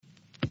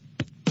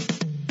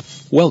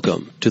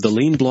Welcome to the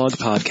Lean Blog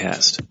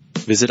Podcast.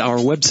 Visit our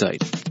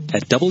website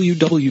at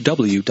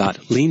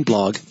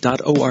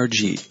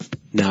www.leanblog.org.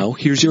 Now,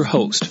 here's your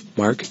host,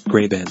 Mark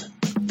Graban.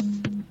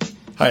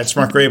 Hi, it's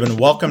Mark Graban.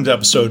 Welcome to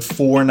episode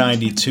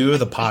 492 of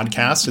the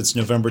podcast. It's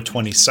November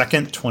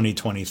 22nd,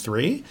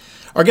 2023.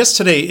 Our guest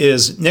today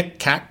is Nick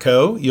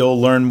Katko.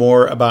 You'll learn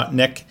more about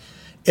Nick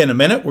in a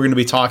minute. We're going to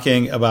be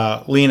talking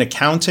about lean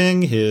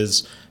accounting,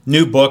 his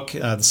new book,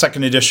 the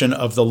second edition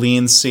of the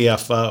Lean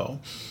CFO.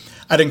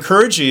 I'd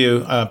encourage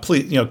you,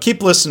 please,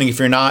 keep listening if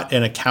you're not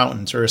an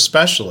accountant, or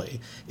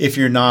especially if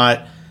you're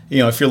not,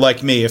 if you're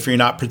like me, if you're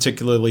not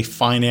particularly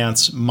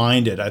finance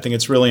minded. I think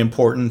it's really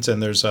important,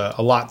 and there's a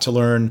lot to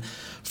learn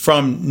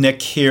from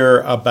Nick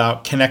here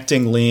about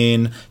connecting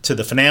lean to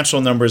the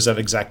financial numbers that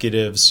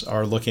executives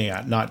are looking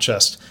at, not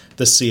just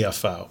the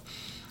CFO.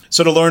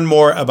 So to learn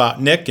more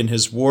about Nick and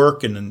his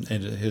work and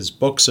his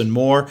books and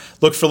more,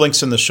 look for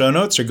links in the show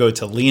notes or go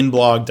to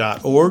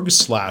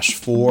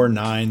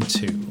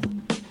leanblog.org/492.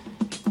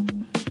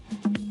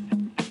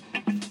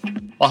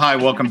 Well, hi,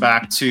 welcome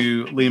back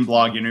to Lean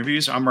Blog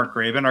Interviews. I'm Mark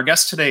Graban. Our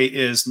guest today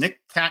is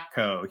Nick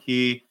Katko.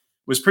 He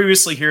was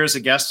previously here as a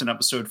guest in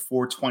episode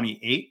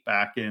 428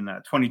 back in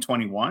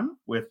 2021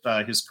 with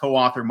his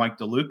co-author, Mike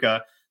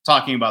DeLuca,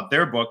 talking about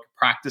their book,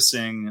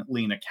 Practicing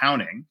Lean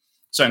Accounting.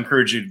 So I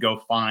encourage you to go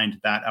find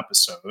that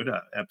episode,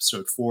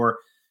 episode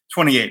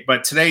 428.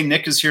 But today,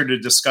 Nick is here to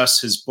discuss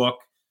his book,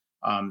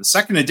 the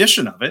second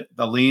edition of it,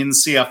 The Lean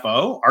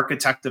CFO,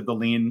 Architect of the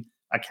Lean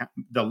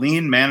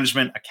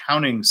Management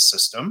Accounting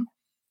System.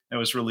 It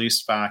was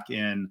released back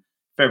in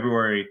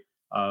February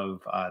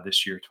of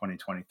this year,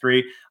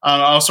 2023.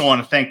 I also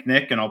want to thank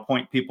Nick, and I'll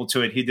point people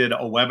to it. He did a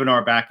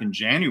webinar back in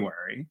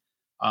January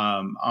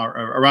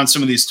around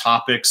some of these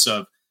topics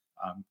of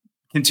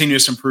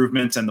continuous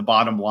improvement and the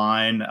bottom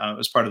line. It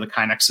was part of the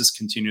KaiNexus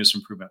Continuous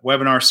Improvement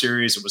webinar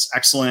series. It was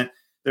excellent.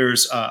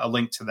 There's a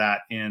link to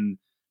that in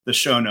the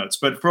show notes.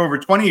 But for over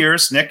 20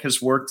 years, Nick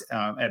has worked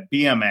at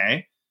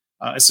BMA,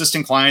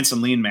 assisting clients in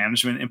lean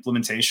management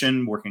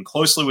implementation, working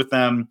closely with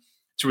them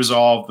to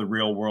resolve the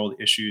real-world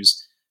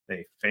issues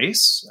they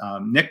face.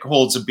 Nick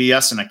holds a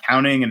BS in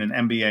accounting and an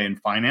MBA in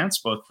finance,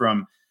 both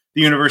from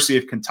the University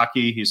of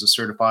Kentucky. He's a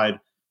certified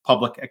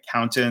public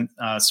accountant.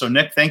 So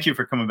Nick, thank you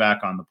for coming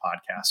back on the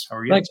podcast. How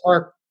are you?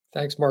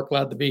 Thanks, Mark.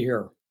 Glad to be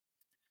here.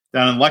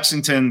 Down in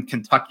Lexington,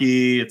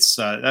 Kentucky,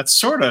 that's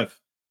sort of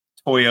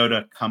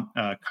Toyota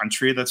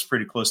country. That's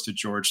pretty close to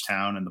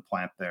Georgetown and the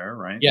plant there,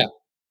 right?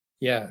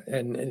 Yeah.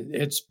 And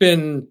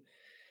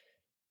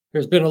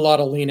there's been a lot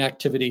of lean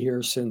activity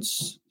here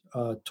since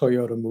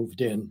Toyota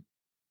moved in.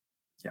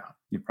 Yeah,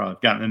 you've probably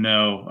gotten to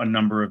know a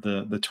number of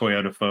the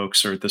Toyota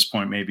folks, or at this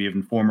point, maybe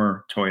even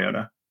former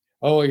Toyota.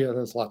 Oh yeah,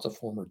 there's lots of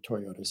former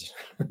Toyotas,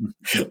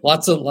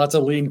 lots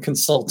of lean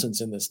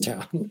consultants in this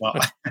town. Well,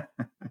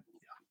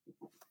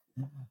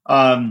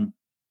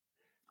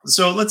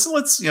 so let's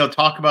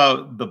talk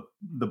about the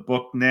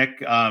book, Nick.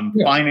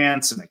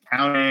 Finance and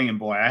accounting, and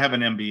boy, I have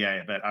an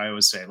MBA, but I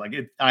always say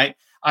I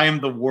am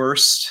the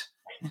worst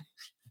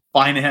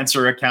finance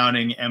or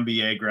accounting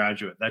MBA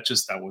graduate. That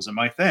wasn't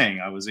my thing.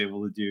 I was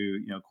able to do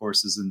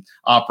courses in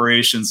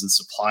operations and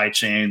supply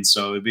chain,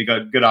 so it'd be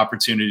a good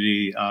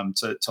opportunity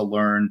to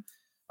learn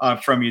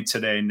from you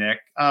today, Nick.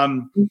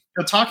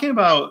 Talking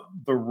about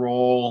the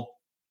role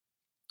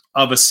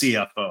of a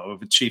CFO,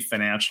 of a chief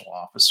financial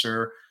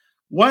officer,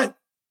 what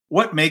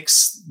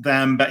makes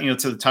them,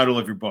 to the title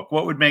of your book,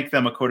 what would make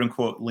them a quote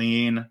unquote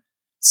lean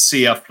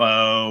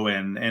CFO,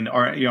 and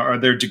are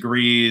there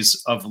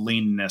degrees of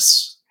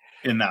leanness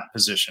in that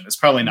position? It's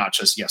probably not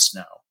just yes,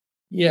 no.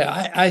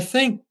 Yeah, I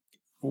think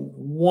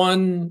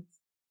one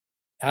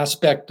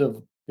aspect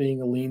of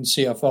being a lean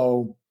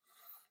CFO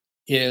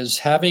is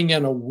having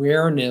an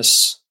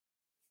awareness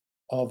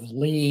of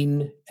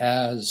lean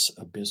as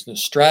a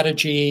business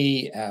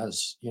strategy,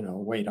 as a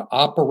way to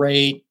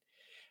operate,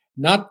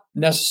 not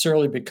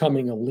necessarily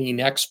becoming a lean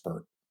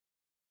expert,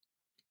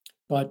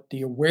 but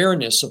the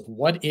awareness of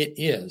what it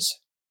is,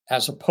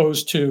 as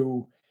opposed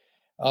to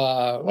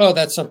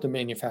that's something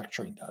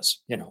manufacturing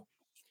does,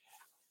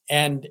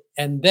 and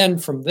then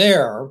from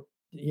there,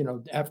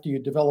 after you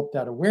develop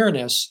that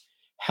awareness,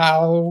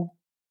 how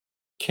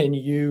can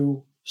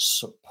you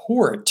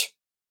support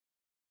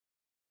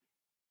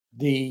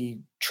the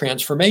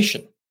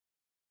transformation?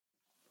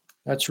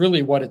 That's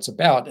really what it's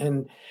about.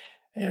 And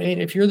I mean,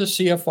 if you're the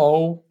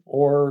CFO,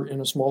 or in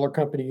a smaller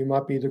company, you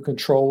might be the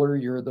controller,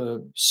 you're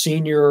the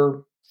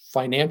senior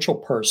financial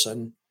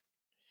person,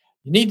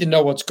 you need to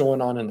know what's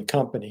going on in the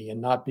company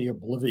and not be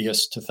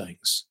oblivious to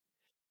things.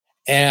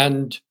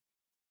 And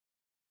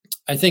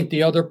I think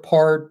the other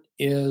part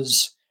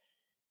is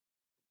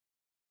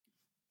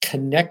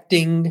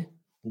connecting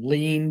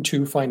lean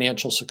to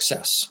financial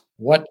success.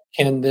 What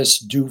can this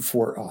do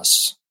for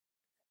us?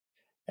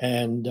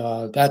 And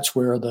that's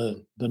where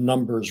the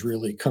numbers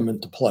really come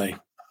into play.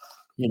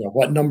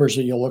 What numbers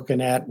are you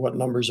looking at? What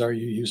numbers are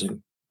you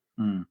using?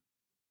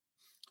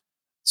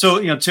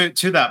 So,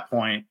 to that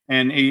point,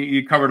 and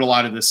you covered a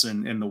lot of this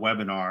in the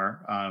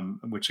webinar,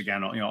 which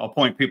again, I'll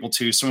point people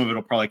to. Some of it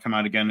will probably come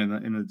out again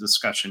in the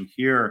discussion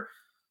here.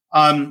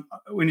 When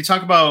you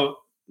talk about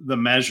the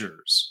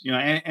measures,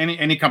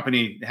 any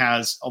company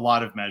has a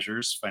lot of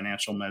measures,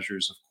 financial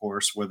measures, of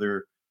course,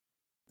 whether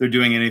they're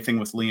doing anything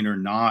with lean or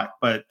not.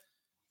 But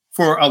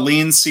for a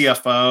lean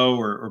CFO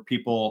or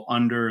people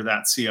under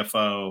that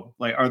CFO,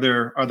 like are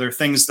there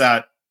things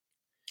that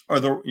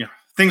are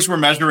things we're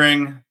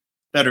measuring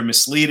that are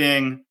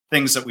misleading,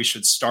 things that we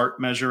should start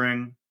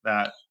measuring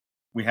that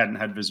we hadn't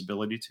had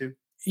visibility to?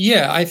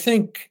 Yeah, I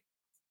think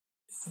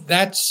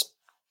that's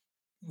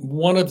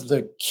one of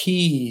the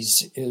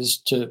keys is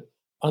to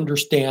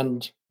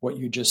understand what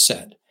you just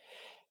said.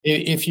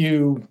 If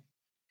you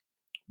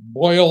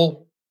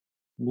boil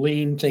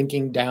lean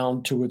thinking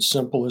down to its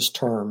simplest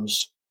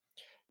terms,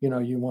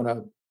 you want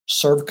to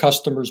serve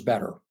customers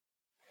better.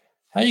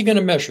 How are you going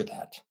to measure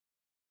that?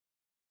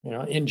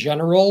 In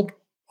general,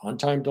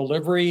 on-time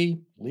delivery,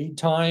 lead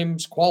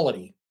times,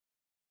 quality.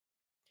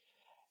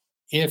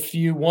 If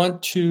you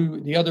want to,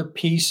 the other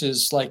piece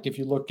is like if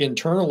you look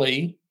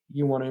internally,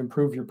 you want to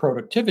improve your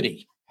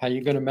productivity. How are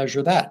you going to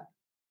measure that?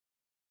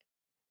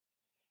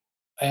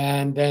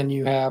 And then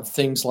you have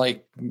things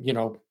like,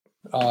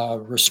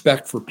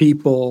 respect for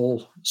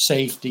people,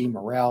 safety,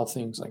 morale,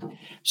 things like that.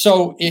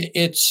 So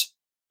it's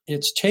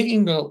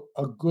taking a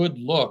good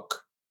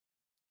look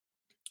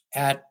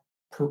at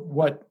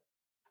what,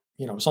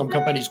 some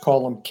companies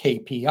call them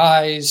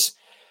KPIs.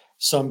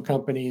 Some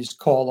companies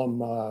call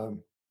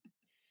them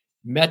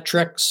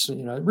metrics. It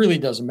really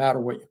doesn't matter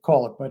what you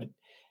call it, but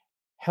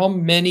how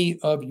many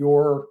of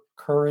your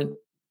current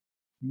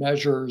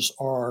measures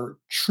are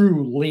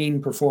true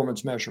lean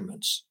performance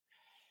measurements?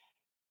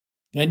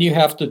 Then you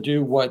have to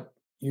do what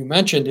you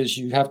mentioned is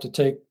you have to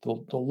take the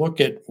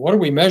look at what are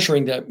we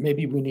measuring that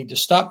maybe we need to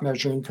stop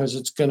measuring because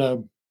it's going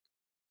to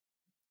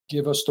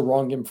give us the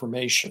wrong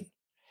information.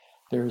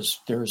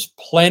 There's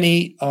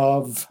plenty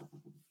of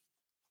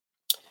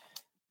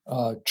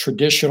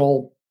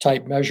traditional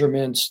type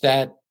measurements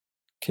that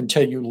can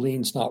tell you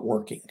lean's not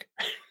working,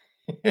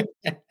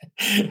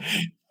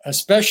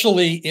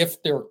 especially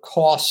if they're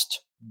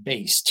cost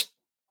based.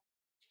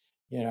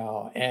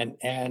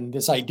 And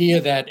this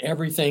idea that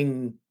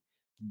everything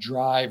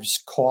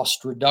drives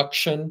cost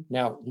reduction.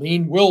 Now,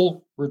 lean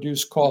will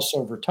reduce costs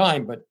over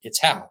time, but it's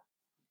how.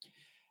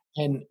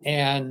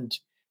 And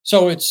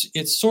so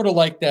it's sort of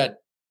like that,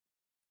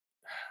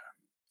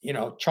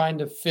 trying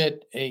to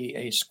fit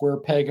a square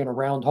peg in a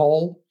round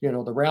hole. The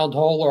round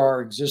hole are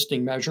our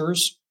existing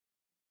measures.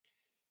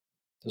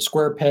 The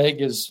square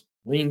peg is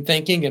lean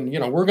thinking, and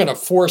we're going to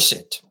force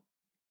it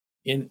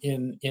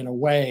in a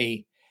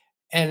way,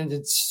 and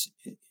it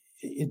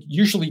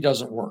usually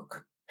doesn't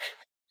work.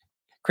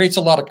 Creates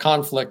a lot of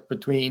conflict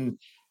between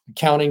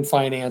accounting,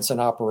 finance, and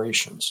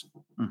operations.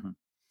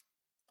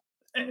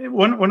 Mm-hmm.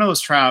 One of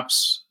those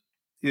traps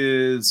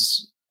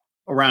is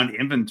around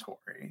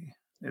inventory,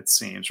 it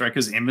seems, right?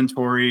 Because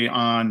inventory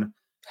on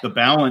the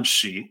balance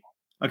sheet,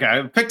 okay,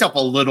 I've picked up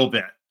a little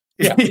bit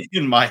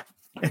in my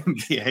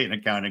MBA and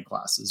accounting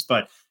classes,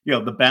 but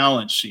the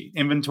balance sheet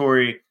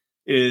inventory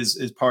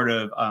is part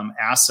of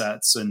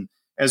assets, and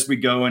as we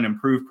go and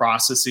improve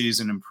processes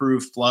and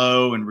improve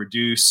flow and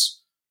reduce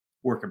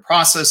work in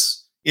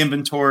process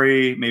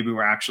inventory, maybe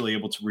we're actually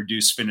able to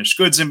reduce finished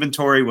goods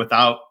inventory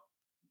without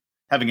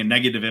having a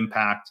negative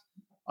impact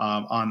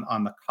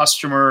on the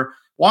customer.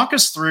 Walk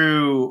us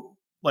through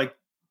like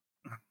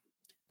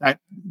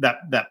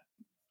that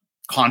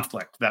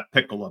conflict, that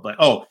pickle of like,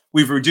 oh,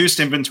 we've reduced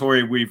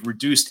inventory, we've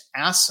reduced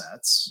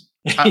assets.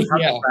 How does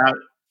that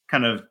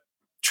kind of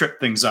trip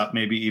things up,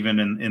 maybe even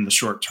in the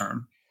short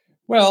term?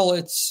 Well,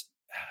 it's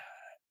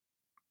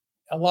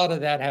a lot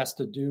of that has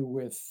to do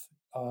with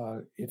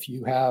if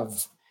you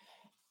have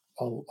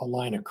a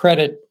line of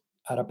credit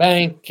at a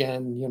bank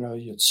and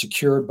it's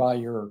secured by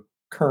your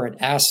current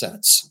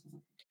assets.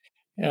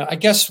 I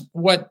guess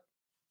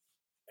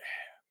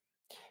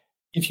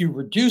if you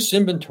reduce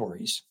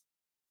inventories,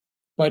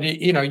 but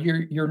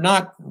you're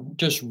not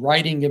just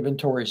writing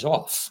inventories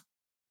off.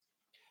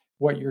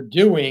 What you're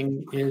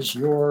doing is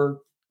you're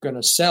going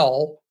to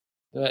sell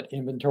that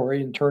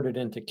inventory and turn it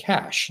into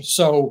cash.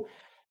 So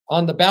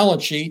on the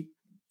balance sheet,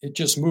 it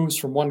just moves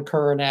from one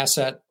current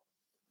asset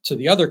to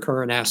the other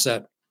current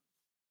asset.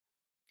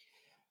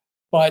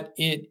 But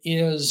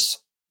it's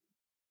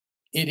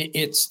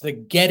the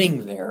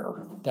getting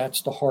there.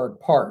 That's the hard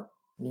part.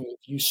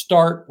 If you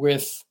start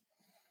with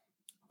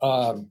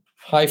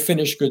high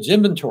finished goods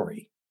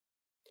inventory,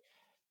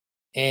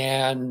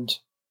 and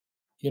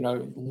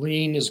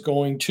lean is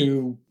going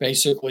to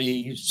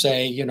basically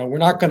say, we're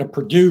not going to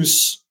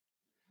produce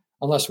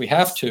unless we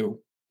have to.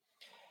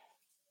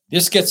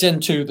 This gets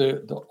into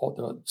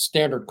the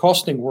standard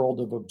costing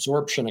world of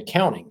absorption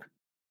accounting,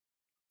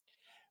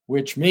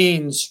 which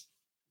means,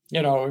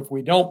 if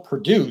we don't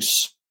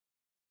produce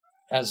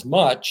as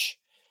much,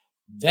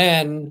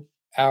 then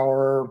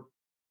our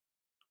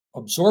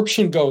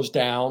absorption goes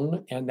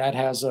down, and that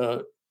has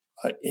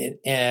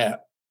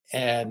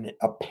an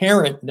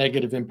apparent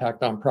negative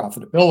impact on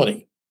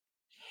profitability.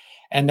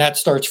 And that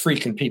starts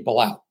freaking people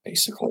out,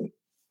 basically.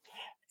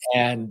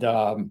 And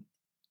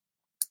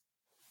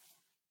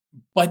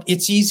but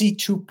it's easy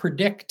to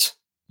predict.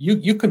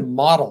 You can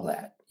model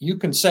that. You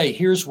can say,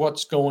 here's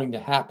what's going to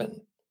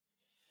happen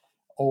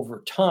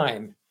over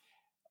time.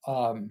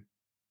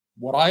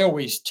 What I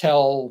always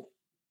tell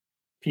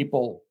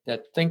people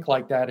that think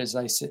like that is,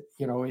 I said,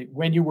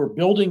 when you were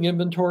building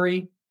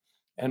inventory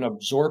and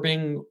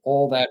absorbing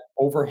all that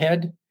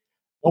overhead,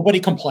 nobody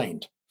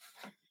complained.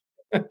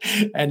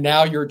 And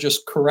now you're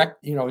just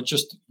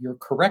you're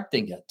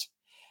correcting it.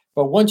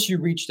 But once you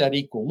reach that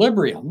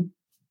equilibrium,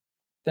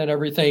 then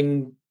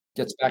everything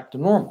gets back to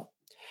normal.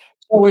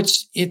 So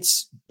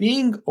it's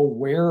being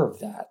aware of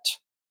that.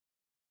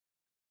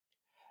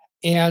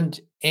 And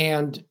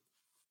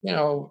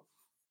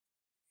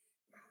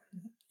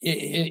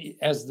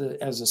as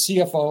a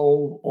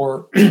CFO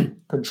or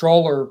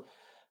controller,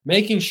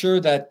 making sure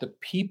that the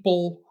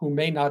people who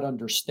may not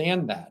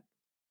understand that,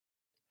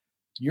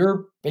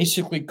 you're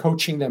basically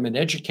coaching them and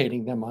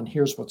educating them on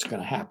here's what's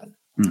going to happen.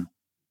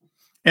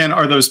 And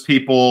are those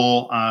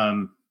people,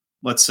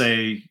 let's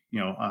say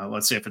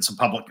if it's a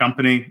public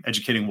company,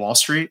 educating Wall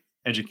Street,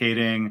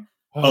 educating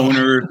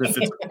owners, if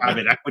it's a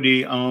private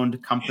equity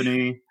owned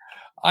company?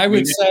 I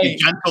would say be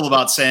gentle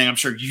about saying, I'm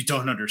sure you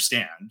don't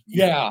understand.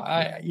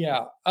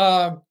 Yeah.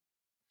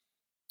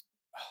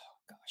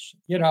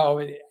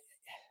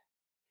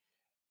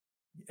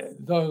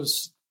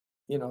 Those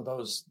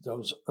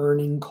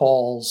earning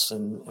calls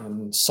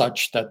and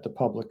such that the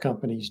public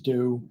companies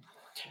do.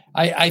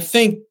 I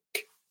think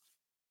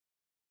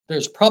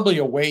there's probably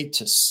a way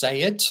to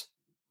say it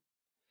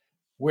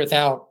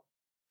without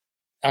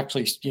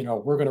actually,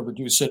 we're going to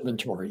reduce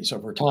inventories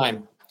over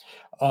time.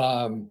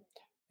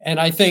 And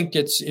I think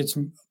it's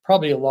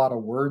probably a lot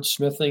of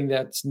wordsmithing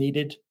that's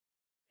needed,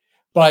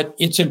 but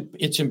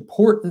it's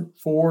important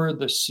for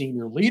the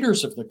senior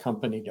leaders of the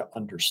company to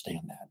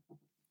understand that.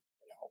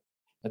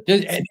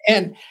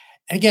 And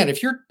again,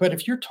 if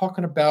you're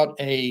talking about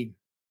a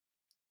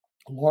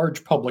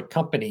large public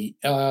company,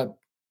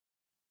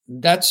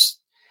 that's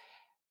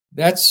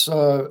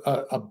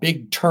a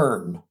big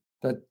turn.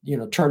 That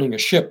turning a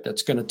ship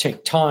that's going to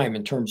take time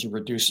in terms of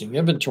reducing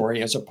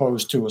inventory, as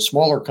opposed to a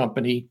smaller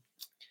company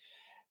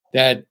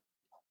that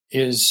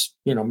is,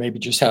 maybe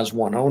just has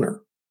one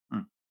owner. Yeah.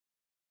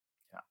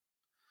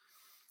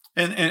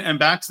 And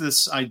back to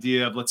this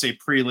idea of, let's say,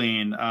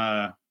 pre-lean.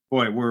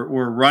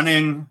 We're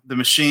running the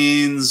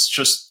machines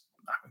just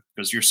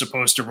because you're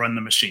supposed to run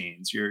the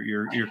machines.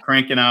 You're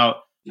cranking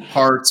out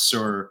parts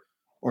or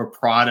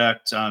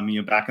product.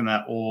 Back in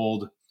that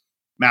old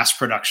mass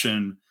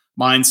production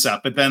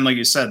mindset. But then, like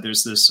you said,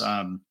 there's this.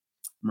 I'm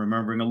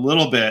remembering a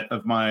little bit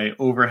of my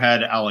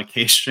overhead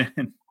allocation.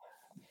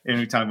 And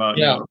we talk about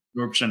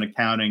absorption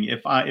accounting.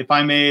 If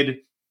I made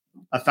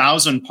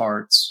 1,000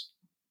 parts,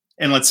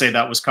 and let's say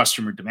that was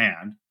customer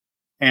demand,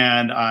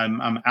 and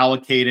I'm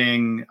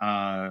allocating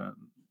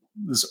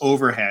this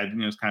overhead,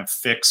 it's kind of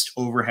fixed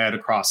overhead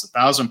across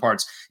 1,000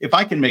 parts. If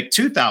I can make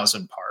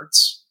 2,000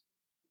 parts,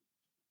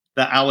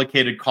 the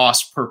allocated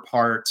cost per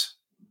part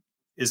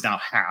is now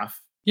half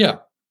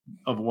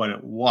of what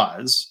it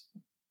was,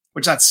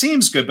 which that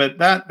seems good, but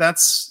it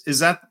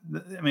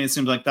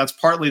seems like that's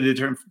partly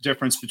the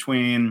difference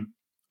between,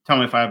 tell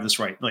me if I have this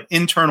right, like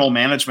internal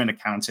management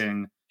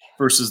accounting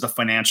versus the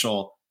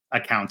financial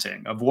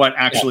accounting of what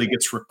actually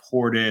gets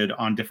reported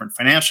on different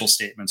financial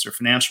statements or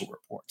financial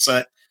reports.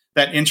 So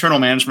that internal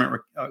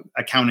management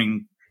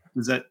accounting,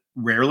 does that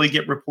rarely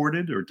get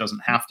reported, or it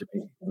doesn't have to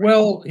be?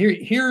 Well,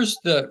 here's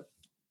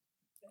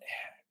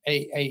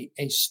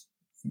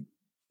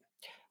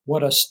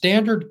what a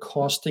standard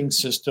costing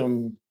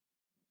system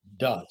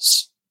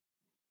does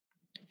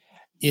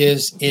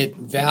is it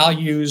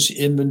values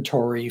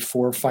inventory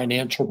for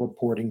financial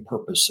reporting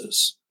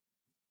purposes.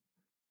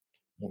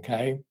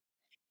 Okay.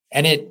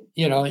 And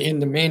in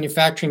the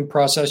manufacturing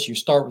process, you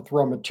start with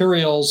raw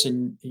materials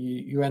and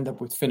you end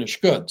up with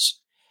finished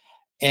goods.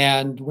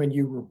 And when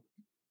you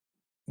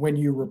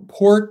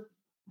report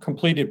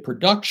completed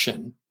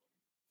production,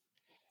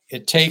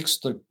 it takes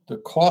the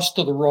cost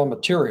of the raw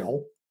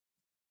material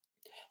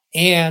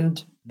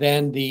and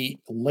then the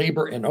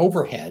labor and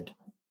overhead,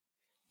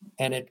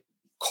 and it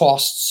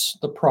costs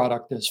the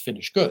product as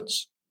finished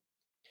goods.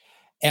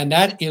 And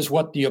that is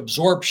what the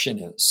absorption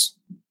is.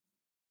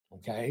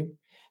 Okay.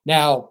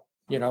 Now,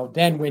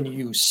 then when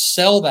you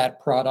sell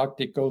that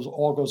product, it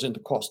all goes into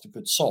cost of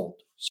goods sold.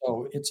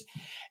 So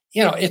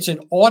it's an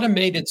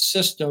automated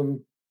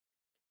system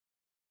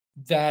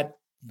that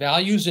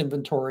values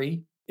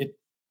inventory.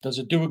 Does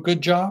it do a good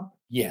job?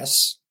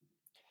 Yes.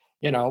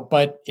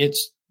 But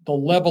it's the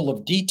level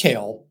of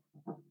detail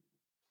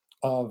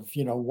of,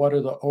 what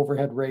are the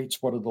overhead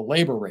rates? What are the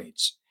labor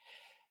rates?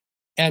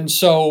 And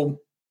so,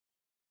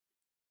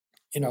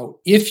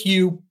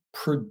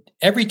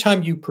 every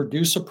time you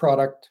produce a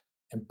product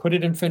and put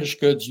it in finished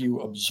goods,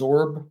 you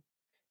absorb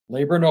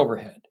labor and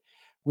overhead,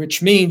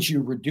 which means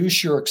you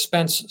reduce your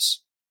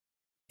expenses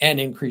and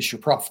increase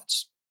your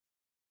profits.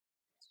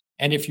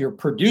 And if you're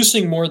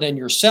producing more than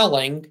you're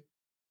selling,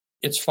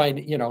 it's fine.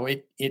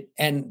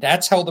 And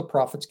that's how the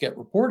profits get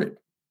reported.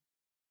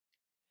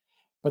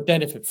 But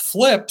then if it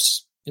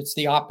flips, it's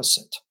the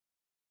opposite.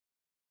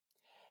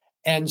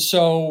 And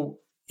so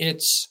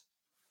it's,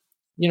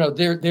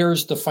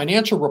 there's the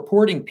financial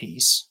reporting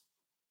piece,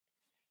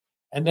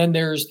 and then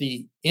there's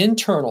the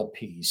internal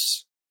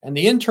piece. And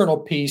the internal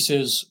piece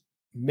is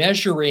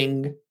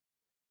measuring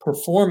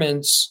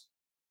performance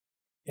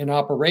in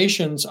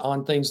operations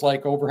on things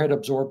like overhead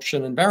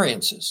absorption and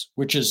variances,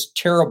 which is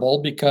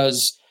terrible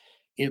because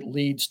it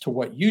leads to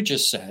what you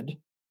just said.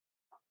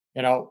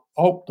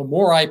 The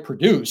more I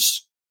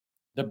produce,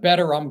 the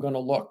better I'm going to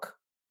look.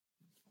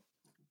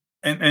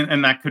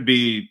 And that could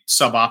be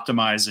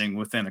sub-optimizing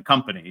within a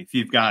company. If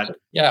you've got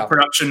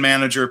production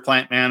manager,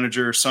 plant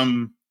manager,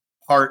 some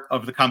part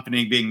of the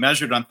company being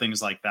measured on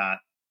things like that,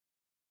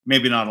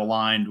 maybe not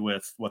aligned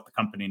with what the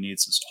company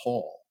needs as a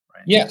whole,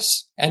 right?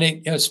 Yes. And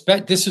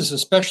this is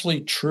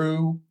especially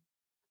true,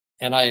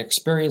 and I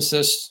experienced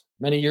this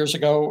many years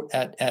ago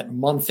at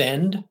month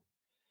end,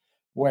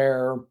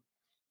 where,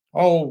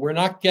 we're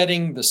not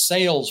getting the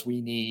sales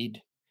we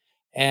need,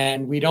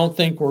 and we don't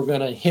think we're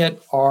going to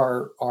hit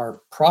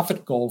our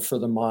profit goal for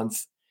the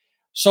month.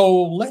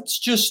 So we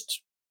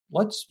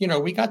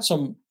got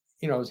some,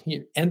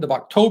 end of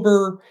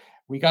October,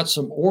 we got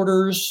some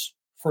orders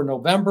for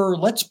November.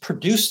 Let's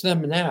produce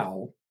them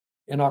now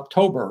in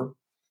October,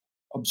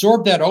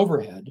 absorb that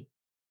overhead.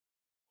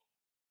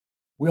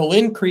 We'll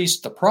increase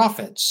the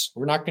profits.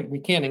 We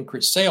can't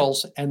increase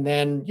sales. And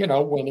then,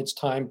 when it's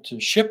time to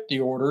ship the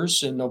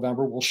orders in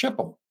November, we'll ship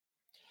them.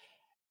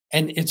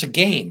 And it's a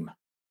game.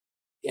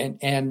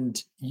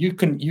 And you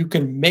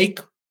can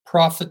make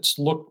profits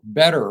look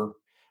better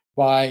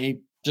by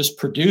just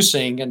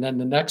producing, and then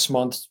the next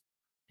month,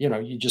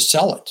 you just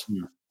sell it.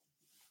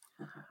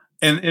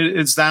 And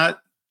is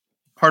that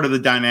part of the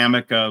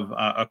dynamic of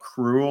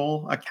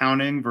accrual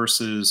accounting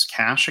versus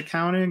cash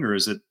accounting, or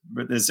is it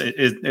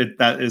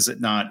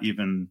not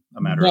even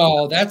a matter?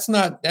 No, that's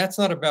not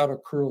about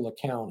accrual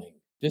accounting.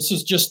 This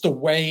is just the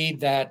way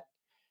that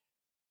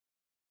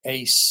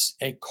a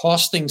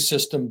costing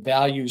system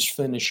values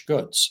finished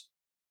goods.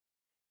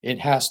 It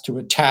has to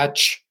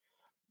attach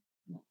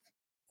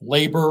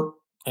labor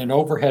and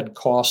overhead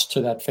costs to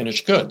that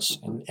finished goods.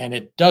 And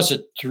it does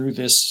it through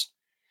this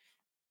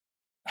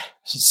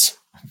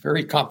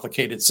very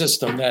complicated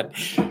system that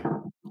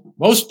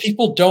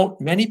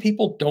many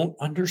people don't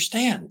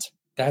understand.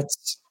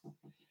 That's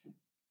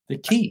the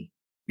key.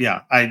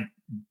 Yeah, I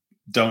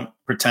don't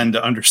pretend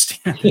to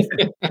understand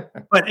it.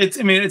 But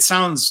it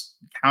sounds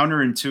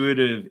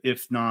counterintuitive,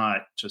 if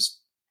not just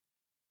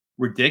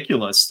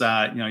ridiculous,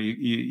 that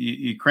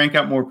you crank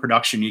out more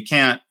production, you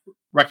can't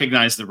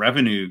recognize the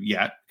revenue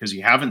yet because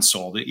you haven't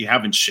sold it, you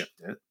haven't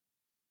shipped it,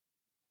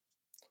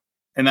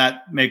 and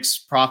that makes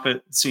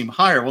profit seem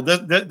higher. Well,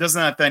 doesn't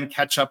that then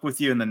catch up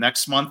with you in the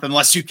next month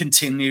unless you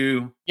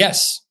continue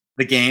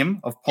the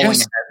game of pulling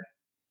ahead?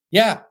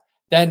 Yeah,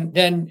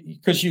 then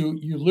because you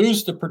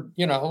lose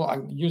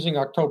I'm using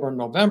October and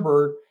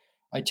November.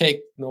 I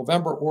take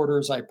November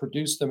orders, I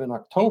produce them in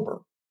October.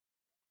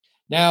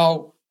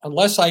 Now,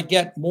 unless I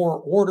get more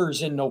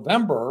orders in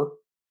November,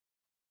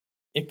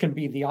 it can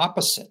be the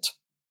opposite,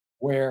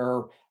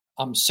 where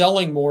I'm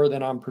selling more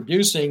than I'm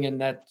producing, and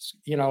that's,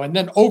 and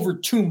then over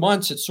 2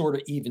 months it sort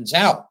of evens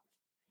out.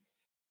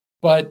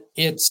 But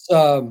it's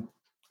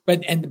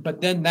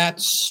but then that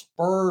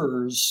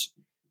spurs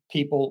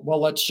people, well,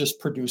 let's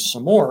just produce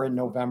some more in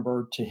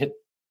November to hit,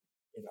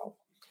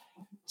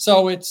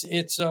 So it's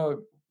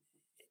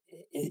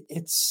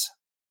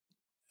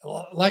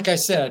like I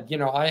said,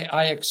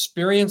 I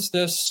experienced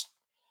this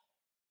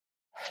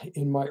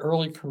in my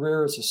early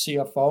career as a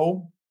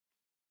CFO,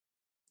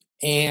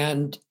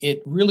 and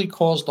it really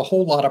caused a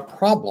whole lot of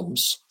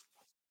problems,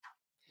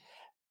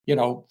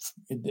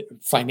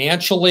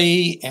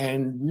 financially,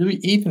 and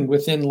really even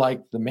within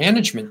like the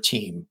management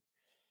team.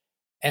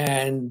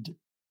 And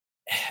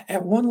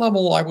at one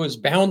level, I was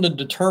bound and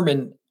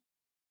determined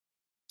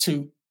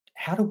to,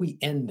 how do we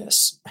end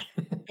this?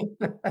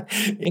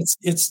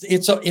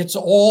 It's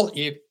all,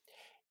 if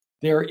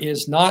there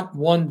is not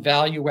one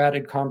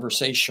value-added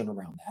conversation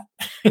around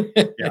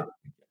that. Yeah.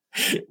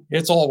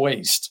 It's all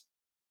waste.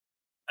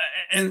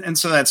 And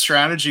so that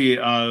strategy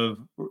of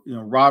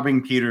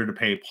robbing Peter to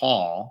pay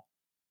Paul,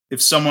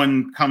 if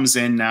someone comes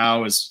in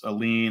now as a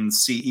lean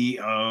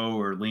CEO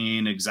or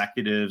lean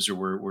executives,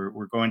 or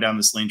we're going down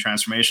this lean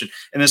transformation,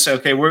 and they say,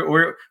 okay,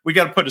 we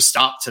got to put a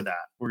stop to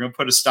that. We're going to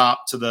put a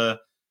stop to the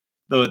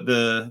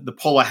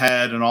pull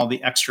ahead and all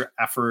the extra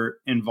effort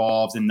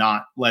involved in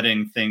not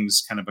letting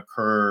things kind of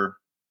occur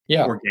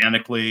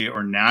organically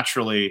or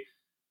naturally.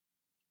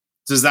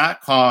 Does that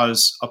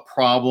cause a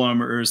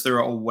problem, or is there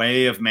a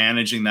way of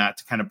managing that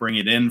to kind of bring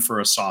it in for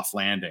a soft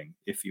landing,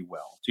 if you will?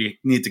 Do you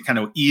need to kind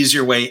of ease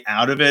your way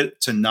out of it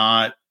to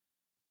not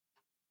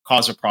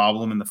cause a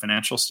problem in the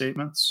financial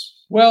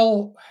statements?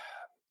 Well,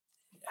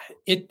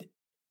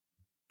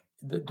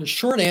 the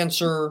short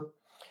answer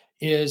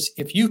is,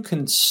 if you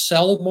can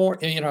sell more,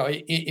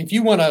 if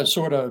you want to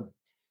sort of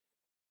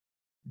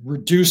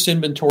reduce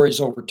inventories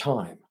over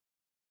time.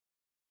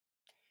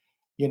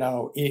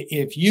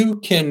 If you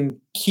can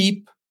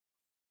keep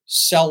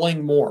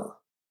selling more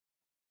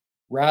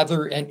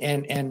rather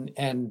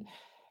and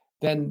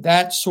then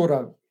that sort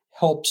of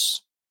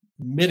helps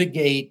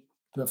mitigate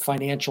the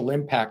financial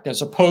impact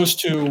as opposed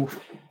to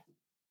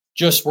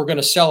just we're going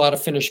to sell out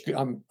of finished goods.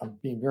 I'm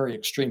being very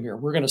extreme here.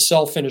 We're going to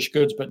sell finished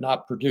goods but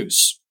not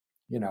produce.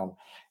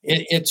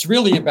 It's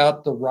really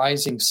about the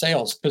rising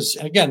sales because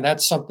again,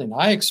 that's something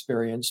I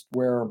experienced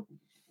where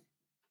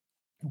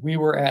we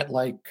were at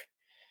like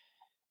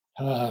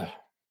 4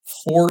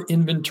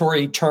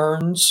 inventory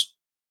turns.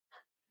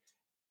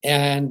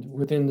 And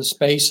within the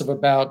space of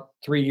about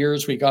 3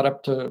 years, we got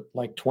up to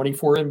like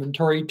 24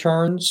 inventory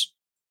turns.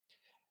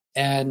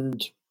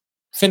 And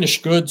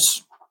finished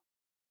goods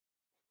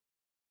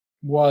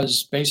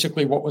was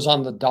basically what was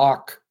on the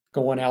dock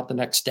going out the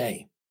next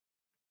day.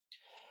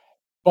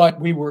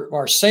 But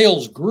our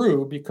sales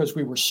grew because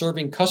we were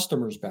serving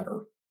customers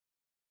better.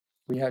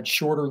 We had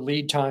shorter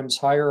lead times,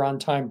 higher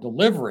on-time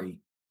delivery.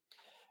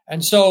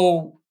 And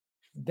so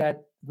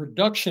that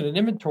reduction in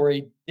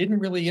inventory didn't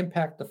really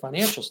impact the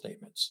financial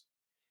statements.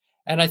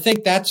 And I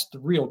think that's the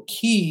real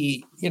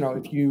key.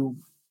 If you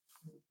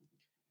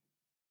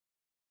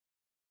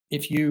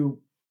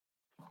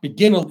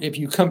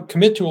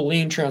commit to a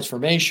lean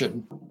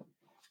transformation,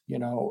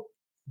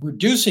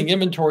 reducing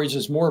inventories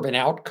is more of an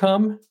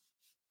outcome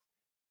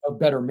of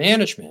better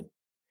management.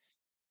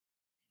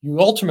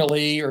 You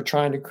ultimately are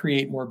trying to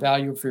create more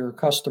value for your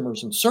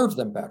customers and serve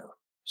them better.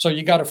 So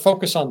you got to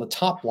focus on the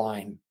top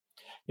line.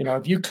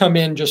 If you come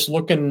in just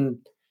looking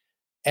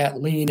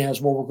at lean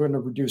as well, we're going to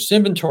reduce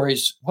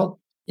inventories.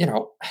 Well,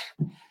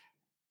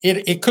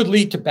 it could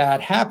lead to bad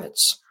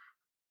habits.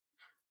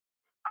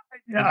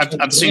 Yeah,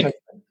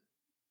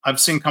 I've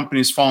seen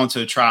companies fall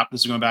into a trap.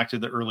 This is going back to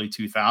the early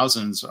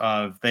 2000s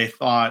of they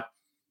thought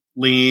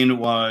lean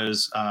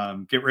was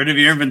get rid of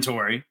your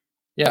inventory.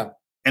 Yeah.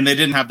 And they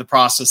didn't have the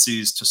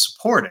processes to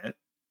support it.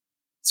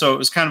 So it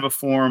was kind of a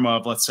form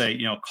of, let's say,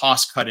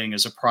 cost cutting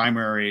as a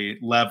primary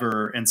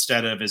lever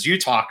instead of, as you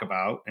talk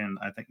about, and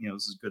I think,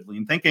 this is good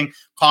lean thinking,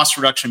 cost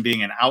reduction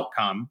being an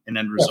outcome, an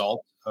end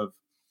result of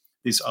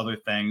these other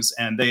things.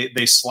 And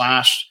they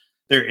slashed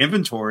their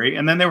inventory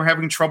and then they were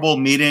having trouble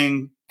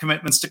meeting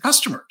commitments to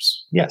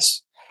customers.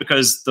 Yes.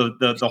 Because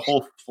the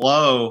whole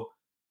flow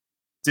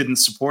didn't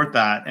support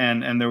that.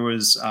 And there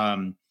was,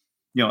 a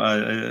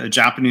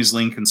Japanese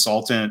lean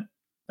consultant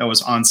that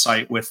was on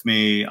site with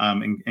me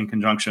in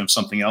conjunction of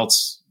something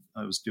else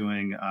I was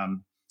doing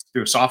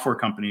through a software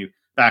company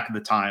back at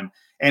the time.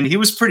 And he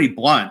was pretty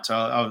blunt.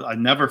 I'll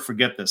never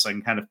forget this. I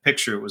can kind of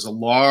picture it was a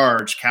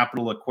large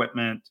capital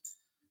equipment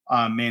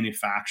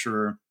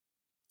manufacturer.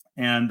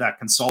 And that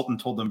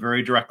consultant told them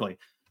very directly,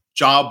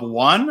 job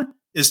 1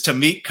 is to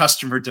meet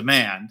customer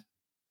demand.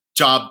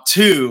 Job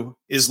 2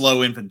 is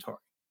low inventory.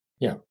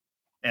 Yeah.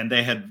 And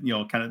they had,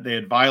 they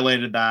had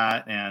violated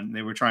that and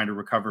they were trying to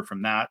recover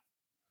from that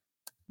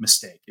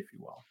mistake, if you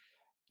will.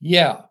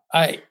 Yeah.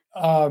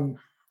 And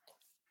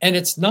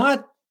it's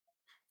not,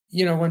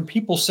 when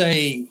people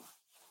say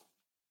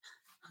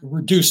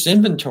reduce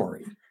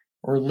inventory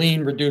or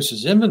lean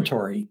reduces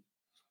inventory,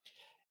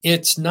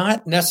 it's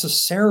not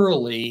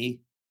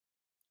necessarily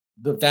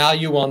the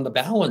value on the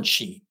balance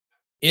sheet.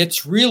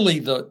 It's really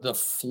the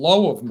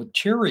flow of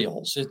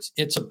materials.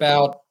 It's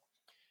about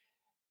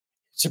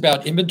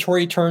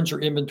inventory turns or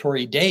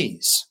inventory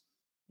days.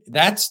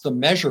 That's the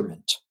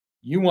measurement.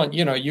 You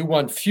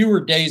want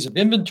fewer days of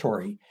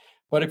inventory,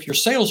 but if your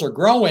sales are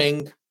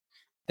growing,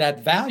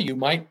 that value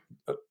might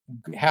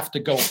have to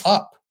go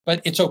up.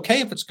 But it's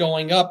okay if it's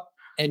going up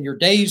and your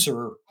days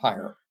are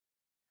higher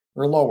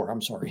or lower.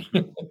 I'm sorry.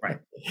 Right.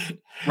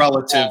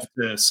 Relative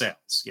to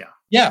sales. Yeah.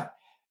 Yeah.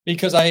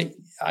 Because I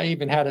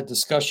even had a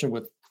discussion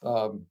with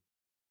a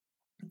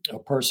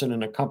person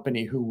in a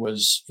company who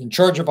was in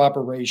charge of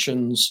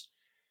operations,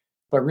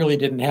 but really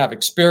didn't have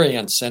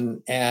experience.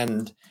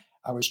 And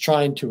I was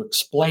trying to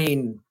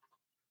explain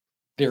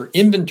their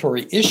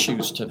inventory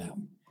issues to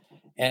them.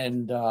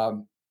 And,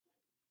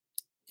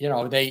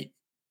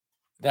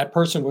 that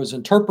person was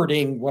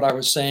interpreting what I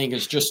was saying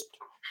as just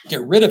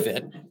get rid of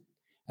it.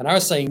 And I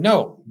was saying,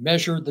 no,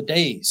 measure the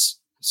days.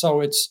 So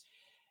it's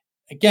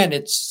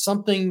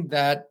something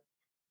that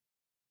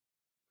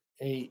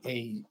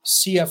a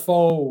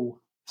CFO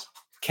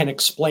can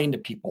explain to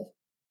people.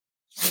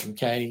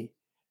 Okay.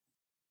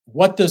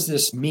 What does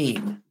this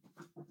mean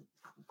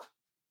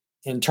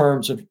in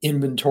terms of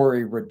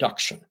inventory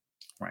reduction?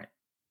 Right.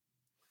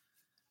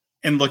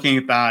 And looking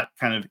at that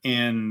kind of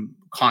in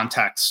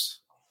context.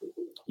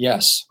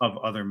 Yes. Of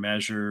other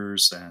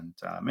measures. And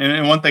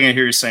one thing I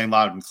hear you saying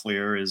loud and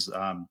clear is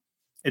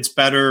it's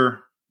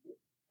better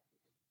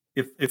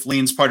if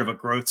lean's part of a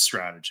growth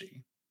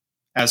strategy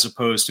as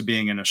opposed to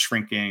being in a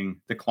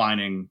shrinking,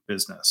 declining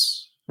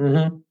business.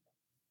 Mm-hmm.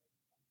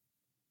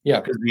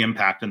 Yeah. Because the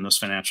impact in those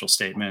financial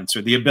statements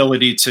or the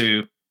ability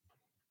to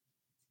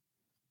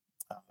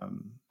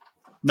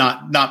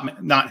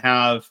not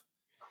have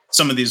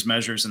some of these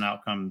measures and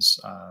outcomes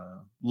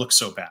look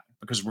so bad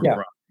because we're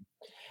growing.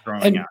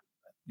 growing out.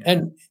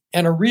 Yeah.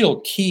 And a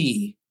real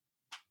key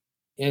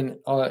in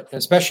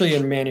especially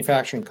in a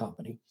manufacturing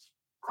company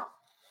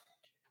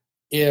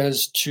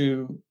is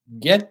to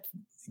get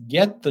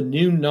the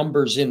new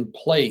numbers in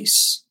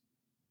place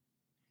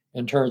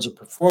in terms of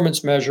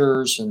performance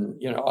measures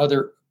and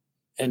other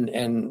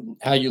and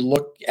how you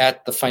look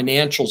at the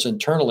financials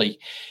internally.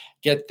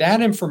 Get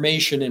that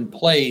information in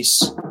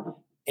place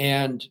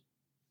and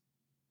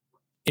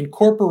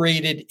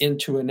incorporate it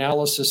into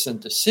analysis and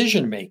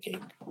decision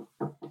making,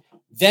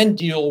 then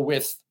deal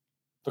with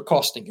the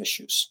costing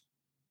issues.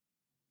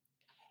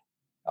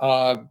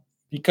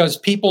 Because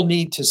people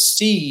need to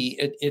see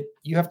it.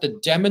 You have to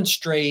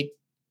demonstrate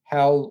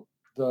how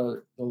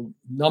the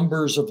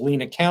numbers of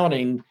lean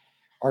accounting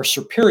are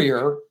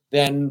superior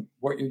than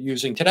what you're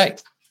using today.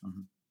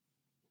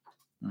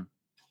 Mm-hmm.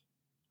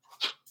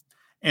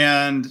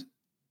 And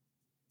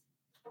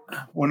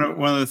one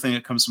other thing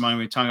that comes to mind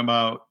when we talk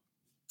about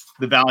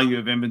the value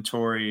of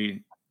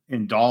inventory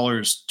in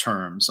dollars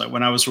terms, like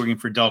when I was working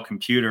for Dell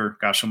Computer,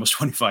 almost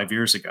 25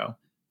 years ago,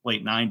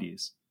 late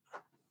 90s.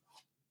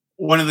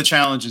 One of the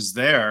challenges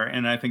there,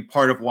 and I think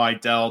part of why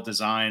Dell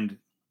designed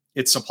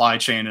its supply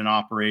chain and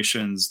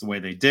operations the way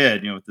they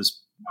did, with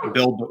this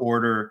build to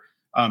order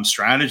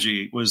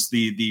strategy, was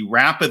the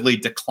rapidly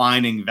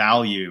declining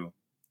value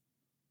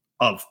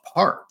of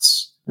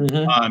parts,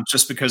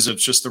 just because of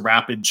just the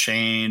rapid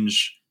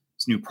change.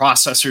 As new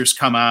processors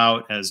come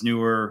out, as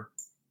newer,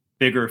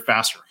 bigger,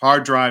 faster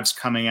hard drives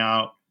coming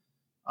out.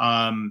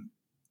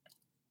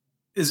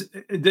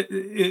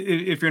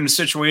 If you're in a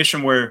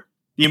situation where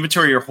the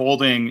inventory you're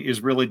holding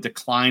is really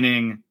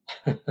declining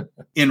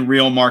in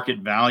real market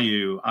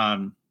value,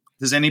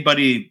 does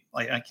anybody,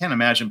 I can't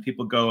imagine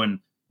people go and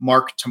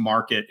mark to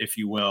market, if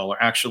you will,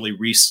 or actually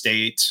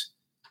restate,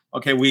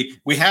 okay, we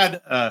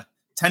had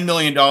 $10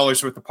 million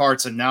worth of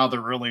parts and now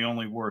they're really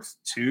only worth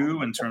 $2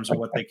 million in terms of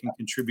what they can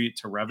contribute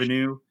to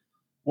revenue.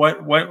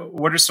 What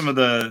are some of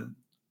the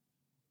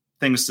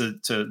things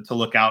to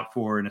look out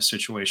for in a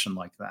situation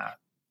like that?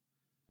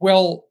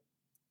 Well,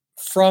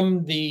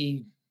 from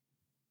the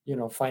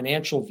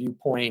financial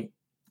viewpoint,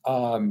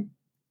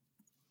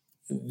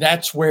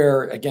 that's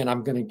where, again,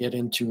 I'm going to get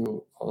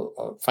into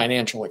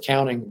financial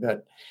accounting.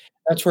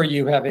 That's where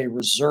you have a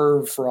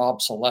reserve for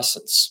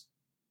obsolescence.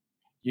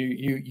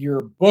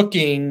 You're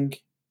booking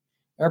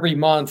every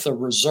month a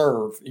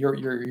reserve.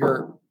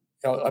 You're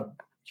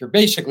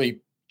basically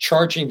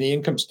charging the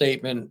income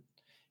statement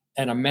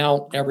an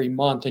amount every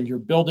month, and you're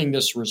building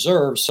this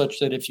reserve such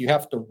that if you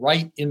have to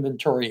write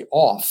inventory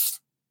off,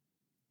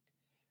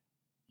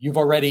 you've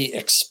already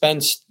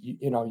expensed,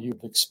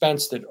 you've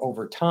expensed it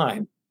over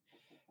time.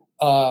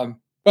 But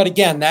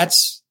again,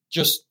 that's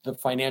just the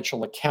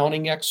financial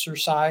accounting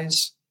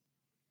exercise.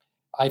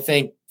 I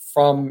think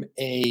from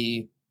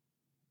a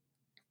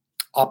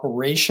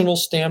operational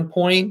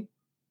standpoint,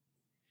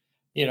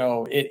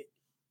 it's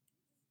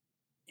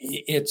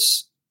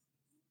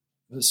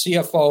the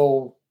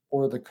CFO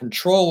or the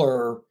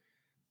controller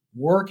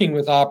working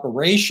with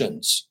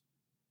operations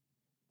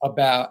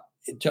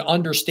to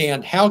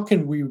understand how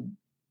can we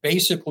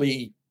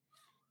basically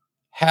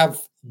have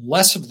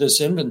less of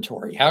this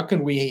inventory? How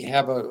can we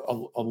have a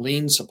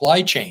lean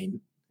supply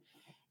chain,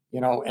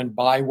 and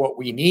buy what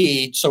we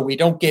need so we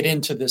don't get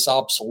into this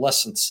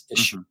obsolescence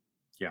issue? Mm-hmm.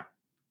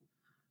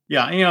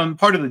 Yeah. And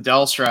part of the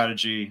Dell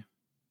strategy,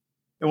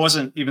 it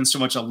wasn't even so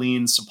much a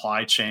lean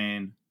supply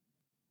chain.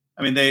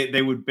 I mean,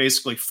 they would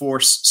basically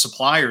force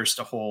suppliers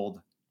to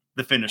hold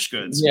the finished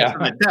goods. Yeah. So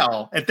that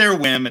Dell, at their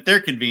whim, at their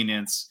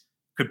convenience,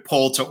 could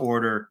pull to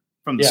order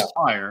from the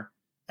supplier.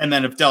 And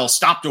then if Dell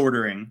stopped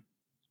ordering,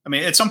 I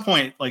mean, at some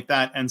point, like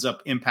that ends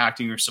up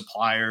impacting your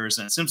suppliers.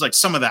 And it seems like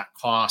some of that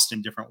cost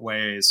in different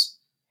ways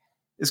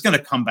is going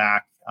to come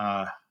back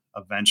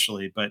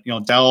eventually. But,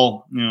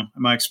 Dell, in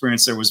my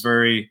experience, there was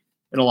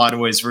in a lot of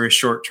ways, very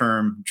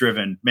short-term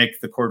driven,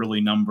 make the quarterly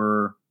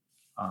number.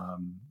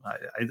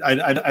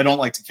 I don't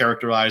like to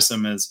characterize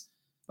them as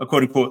a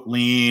quote unquote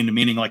lean,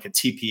 meaning like a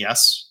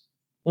TPS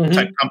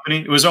type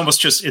company. It was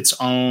almost just its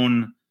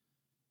own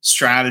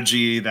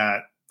strategy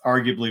that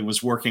arguably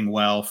was working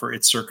well for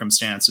its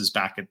circumstances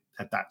back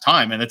at that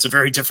time. And it's a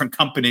very different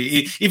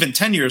company. Even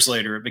 10 years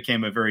later, it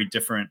became a very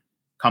different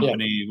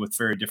company with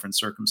very different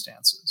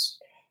circumstances.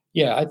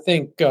 Yeah, I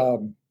think,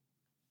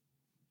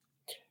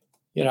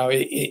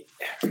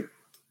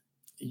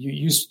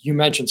 you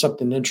mentioned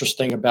something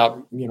interesting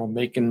about,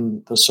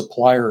 making the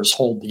suppliers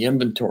hold the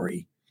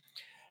inventory.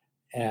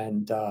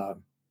 And,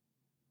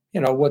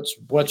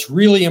 what's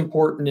really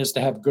important is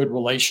to have good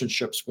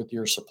relationships with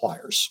your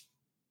suppliers.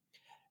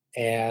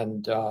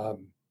 And,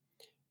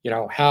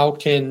 how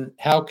can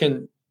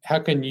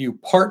you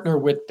partner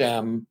with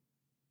them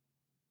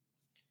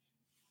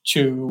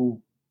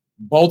to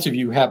both of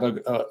you have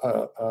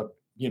a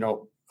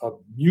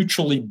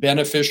mutually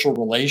beneficial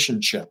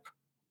relationship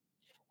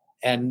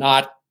and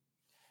not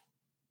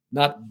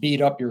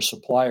beat up your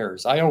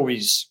suppliers? I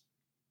always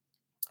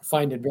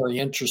find it very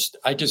interesting.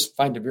 I just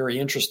find it very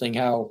interesting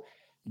how,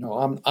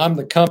 I'm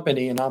the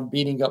company and I'm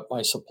beating up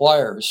my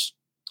suppliers,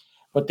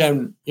 but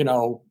then,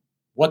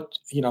 But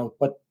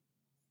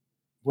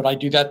would I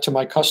do that to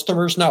my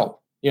customers? No.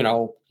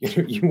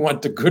 You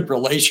want the good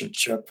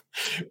relationship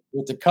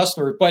with the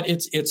customer, but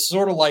it's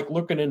sort of like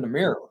looking in the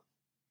mirror.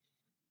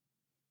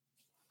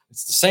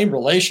 It's the same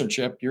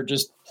relationship.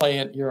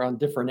 You're on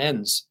different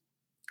ends.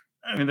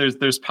 I mean,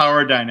 there's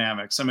power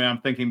dynamics. I mean,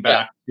 I'm thinking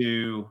back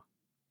to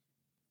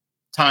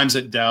times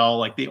at Dell,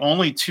 like the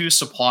only two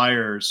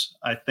suppliers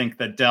I think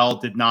that Dell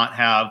did not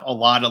have a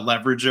lot of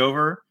leverage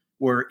over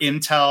were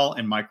Intel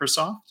and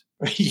Microsoft.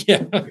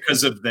 Yeah.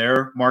 Because of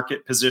their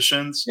market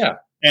positions. Yeah.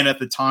 And at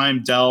the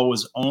time, Dell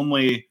was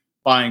only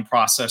buying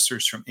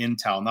processors from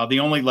Intel. Now,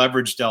 the only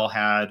leverage Dell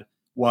had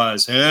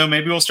was,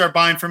 maybe we'll start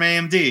buying from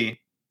AMD.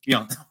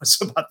 That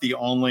was about the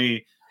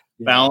only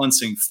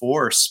balancing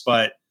force.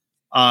 But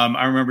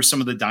I remember some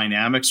of the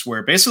dynamics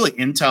where basically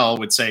Intel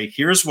would say,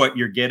 here's what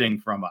you're getting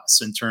from us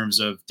in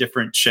terms of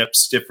different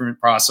chips, different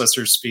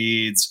processor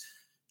speeds.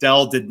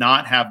 Dell did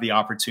not have the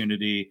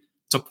opportunity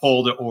to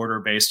pull the order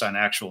based on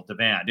actual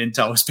demand.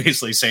 Intel was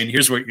basically saying,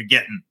 here's what you're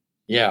getting.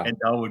 Yeah. And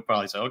Dell would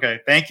probably say,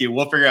 okay, thank you.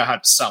 We'll figure out how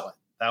to sell it.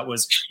 But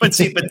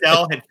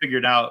Dell had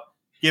figured out,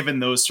 given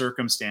those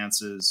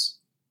circumstances,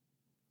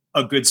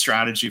 a good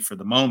strategy for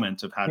the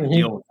moment of how to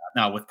deal with that.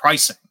 Now with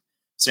pricing,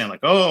 saying like,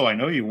 oh, I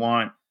know you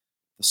want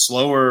the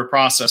slower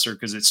processor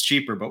because it's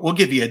cheaper, but we'll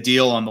give you a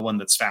deal on the one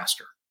that's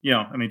faster.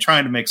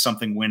 Trying to make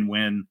something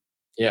win-win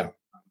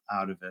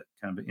out of it.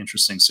 Kind of an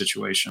interesting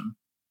situation.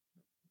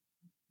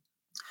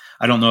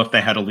 I don't know if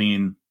they had a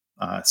lean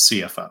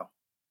CFO,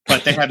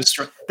 but they had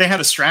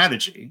a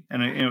strategy,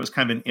 and it was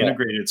kind of an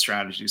integrated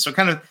strategy. So,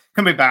 kind of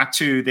coming back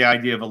to the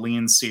idea of a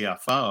lean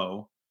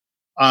CFO,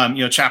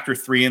 chapter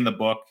 3 in the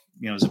book,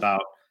 is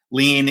about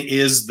lean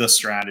is the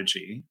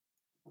strategy.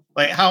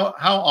 Like, how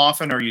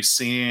often are you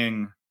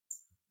seeing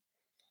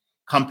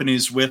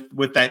companies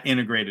with that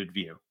integrated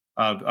view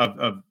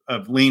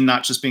of lean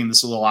not just being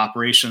this little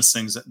operations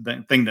thing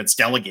that's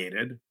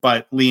delegated,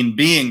 but lean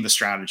being the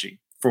strategy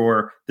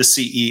for the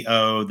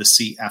CEO, the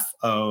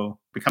CFO,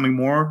 becoming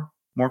more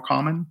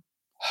common?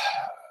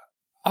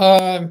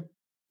 I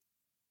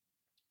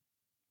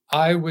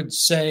would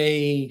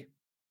say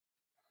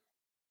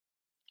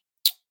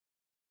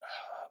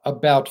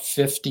about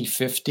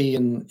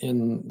 50-50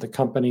 in the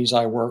companies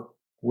I work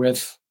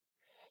with.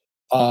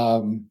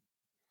 That's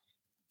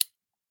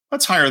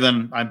higher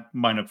than I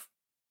might have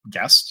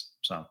guessed.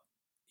 So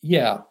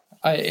yeah,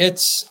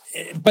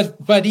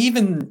 but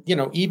even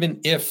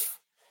if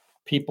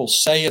people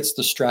say it's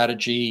the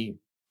strategy,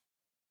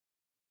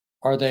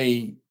 are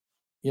they,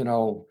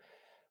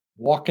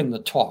 walking the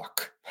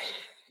talk?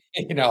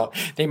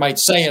 They might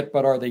say it,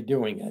 but are they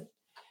doing it?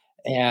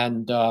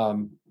 And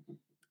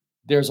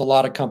there's a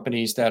lot of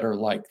companies that are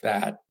like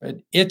that. But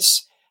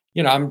it's,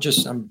 I'm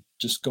just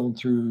going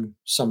through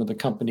some of the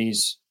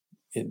companies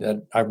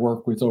that I've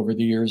worked with over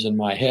the years in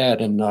my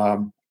head,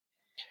 and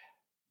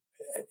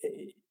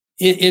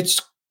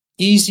it's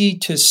easy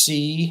to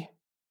see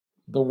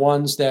the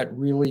ones that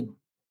really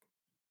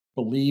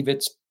believe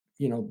it's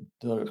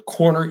the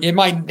corner. They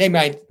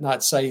might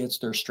not say it's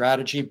their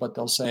strategy, but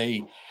they'll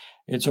say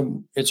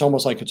it's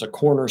almost like it's a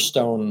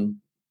cornerstone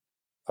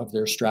of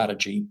their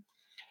strategy.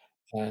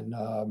 And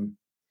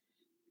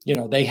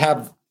they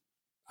have.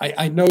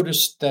 I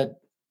noticed that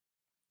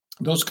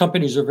those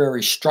companies are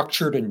very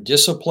structured and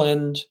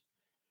disciplined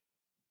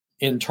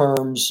in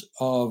terms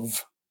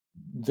of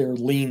their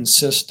lean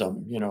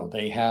system.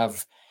 They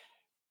have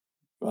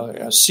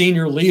a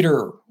senior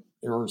leader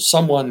or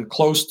someone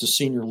close to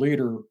senior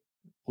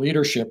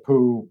leadership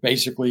who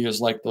basically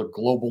is like the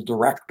global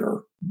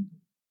director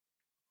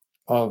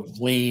of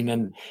lean,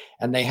 and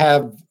they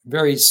have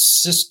very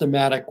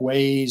systematic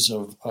ways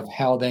of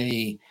how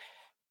they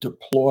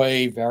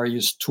deploy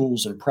various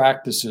tools and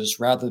practices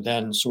rather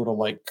than sort of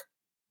like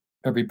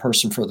every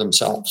person for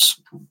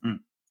themselves.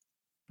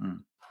 Mm-hmm.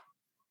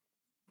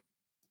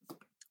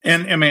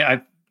 And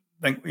I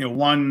think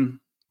when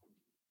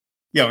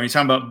you're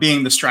talking about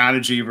being the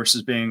strategy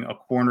versus being a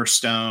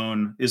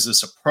cornerstone, is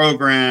this a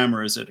program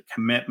or is it a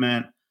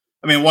commitment?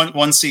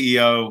 One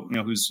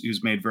CEO,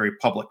 who's made very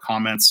public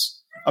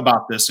comments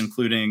about this,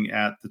 including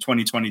at the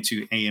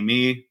 2022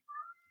 AME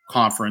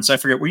conference. I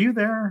forget, were you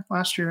there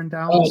last year in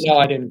Dallas? Oh, no,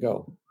 I didn't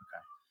go. Okay.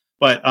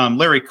 But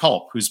Larry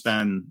Culp, who's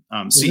been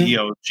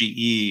CEO of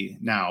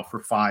GE now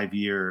for 5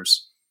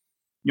 years,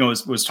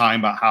 was talking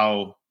about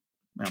how,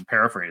 I'm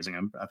paraphrasing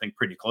him, I think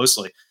pretty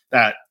closely,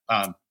 that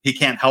he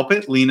can't help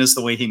it. Lean is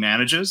the way he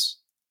manages.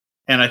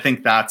 And I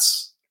think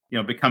that's,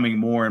 becoming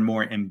more and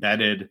more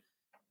embedded.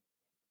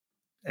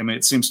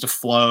 It seems to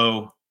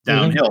flow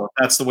downhill. Mm-hmm. If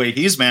that's the way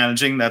he's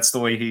managing, that's the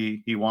way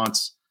he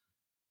wants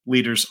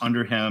leaders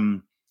under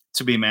him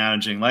to be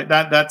managing. Like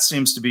that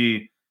seems to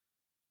be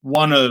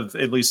one of,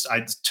 at least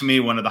to me,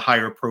 one of the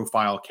higher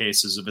profile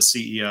cases of a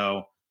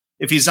CEO.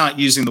 If he's not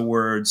using the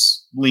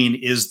words, lean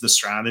is the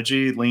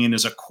strategy, lean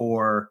is a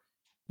core.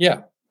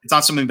 Yeah. It's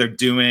not something they're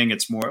doing.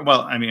 It's more,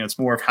 it's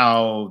more of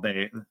how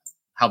they're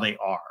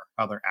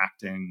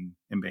acting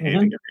and behaving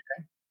every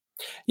day.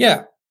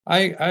 Yeah,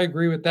 I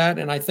agree with that.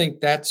 And I think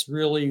that's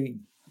really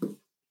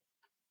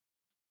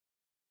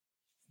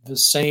the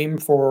same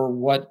for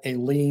what a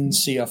lean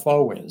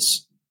CFO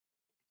is.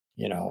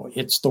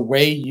 It's the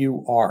way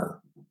you are.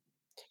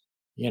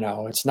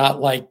 It's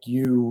not like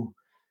you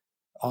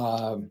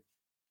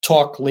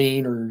talk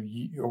lean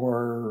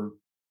or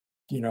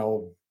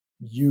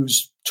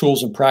use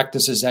tools and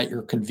practices at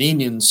your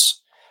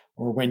convenience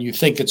or when you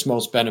think it's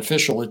most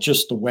beneficial. It's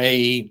just the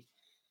way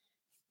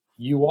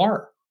you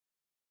are.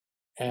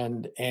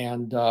 And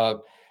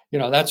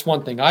that's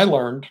one thing I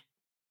learned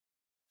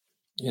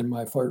in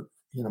my first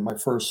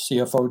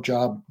CFO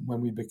job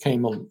when we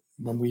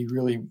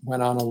really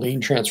went on a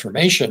lean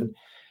transformation.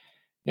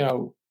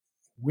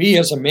 We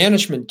as a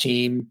management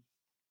team,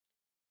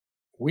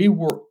 we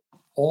were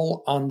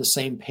all on the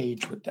same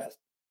page with that.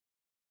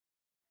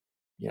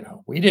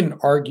 We didn't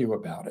argue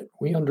about it.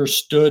 We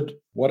understood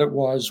what it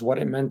was, what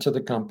it meant to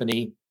the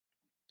company,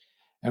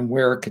 and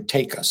where it could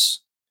take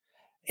us.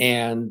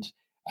 And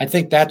I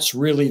think that's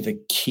really the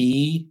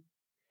key.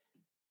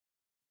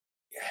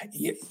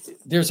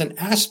 There's an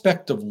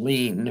aspect of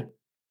lean.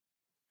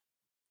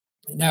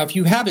 Now, if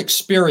you have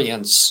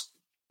experience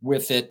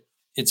with it,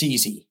 it's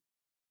easy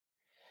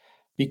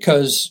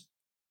because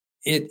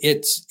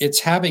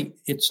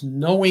it's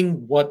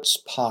knowing what's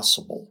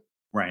possible.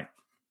 Right.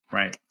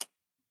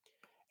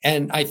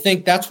 And I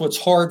think that's what's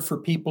hard for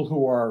people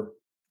who are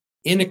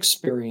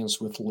inexperienced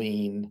with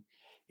lean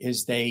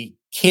is they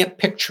can't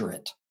picture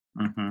it.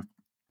 Mm-hmm.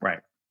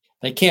 Right.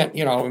 They can't,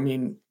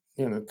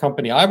 the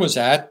company I was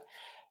at,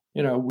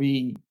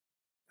 our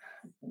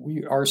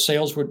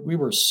sales we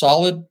were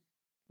solid.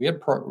 We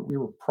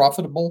were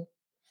profitable.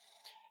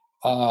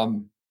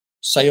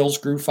 Sales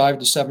grew 5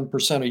 to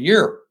 7% a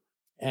year,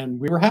 and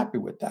we were happy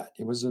with that.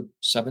 It was a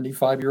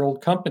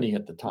 75-year-old company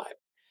at the time.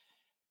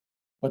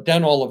 But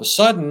then all of a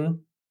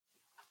sudden,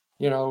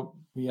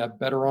 we have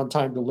better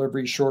on-time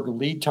delivery, shorter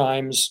lead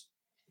times,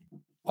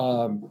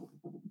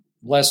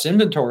 less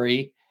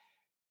inventory.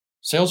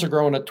 Sales are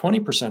growing at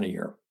 20% a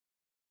year.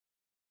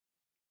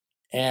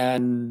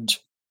 And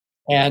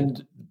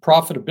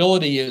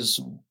profitability is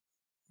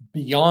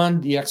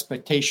beyond the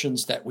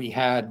expectations that we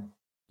had,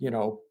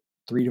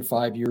 3 to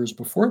 5 years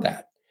before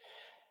that.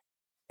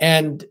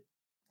 And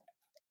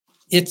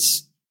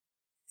this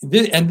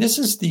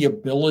is the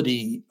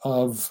ability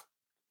of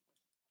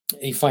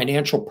a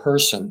financial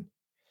person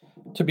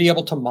to be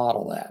able to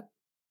model that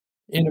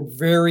in a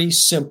very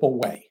simple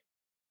way.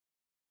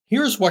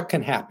 Here's what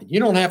can happen. You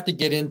don't have to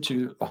get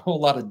into a whole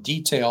lot of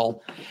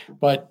detail,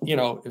 but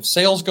if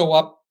sales go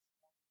up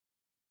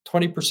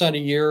 20% a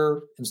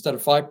year instead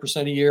of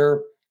 5% a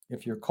year,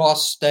 if your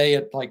costs stay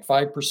at like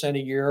 5% a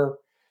year,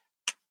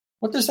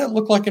 what does that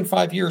look like in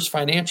 5 years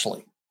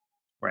financially?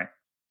 Right.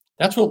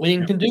 That's what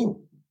lean can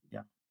do.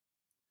 Yeah.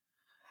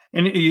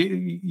 And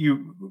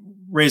you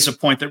raise a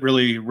point that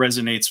really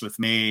resonates with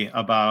me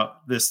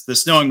about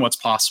this knowing what's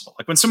possible.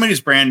 Like when somebody's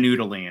brand new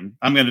to lean,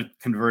 I'm going to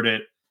convert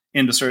it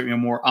into sort of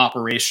more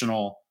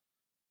operational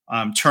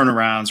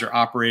turnarounds or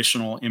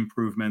operational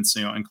improvements,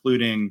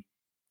 including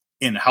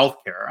in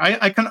healthcare.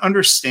 I can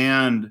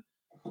understand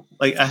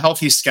like a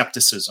healthy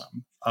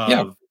skepticism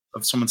of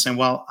someone saying,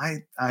 well,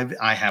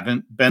 I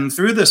haven't been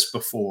through this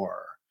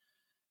before.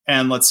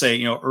 And let's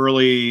say,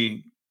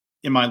 early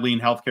in my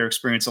lean healthcare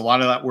experience, a lot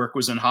of that work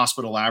was in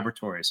hospital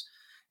laboratories.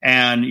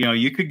 And,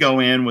 you could go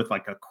in with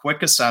like a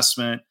quick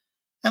assessment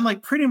and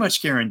like pretty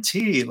much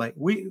guarantee like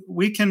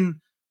we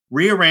can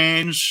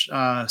rearrange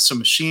some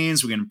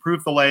machines, we can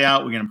improve the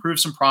layout, we can improve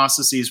some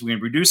processes, we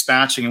can reduce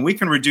batching, and we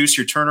can reduce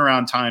your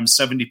turnaround time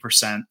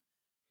 70%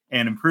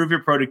 and improve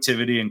your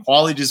productivity, and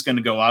quality is going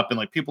to go up. And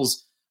like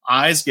people's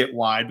eyes get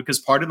wide because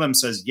part of them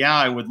says, yeah,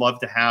 I would love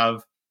to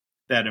have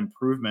that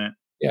improvement.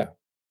 Yeah.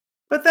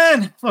 But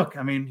then look,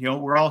 I mean,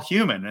 we're all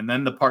human. And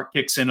then the part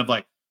kicks in of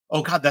like,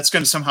 oh God, that's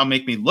going to somehow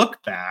make me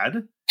look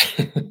bad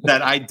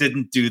that I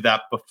didn't do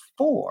that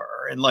before.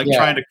 And like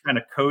trying to kind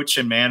of coach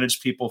and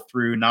manage people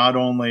through not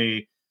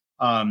only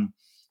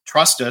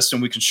trust us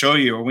and we can show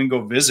you, or we can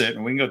go visit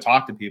and we can go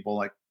talk to people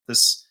like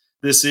this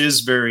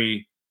is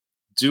very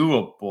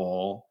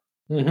doable,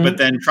 but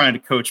then trying to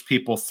coach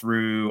people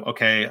through,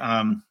 okay,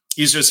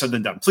 easier said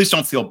than done. Please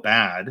don't feel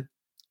bad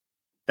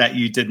that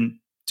you didn't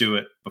do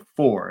it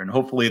before. And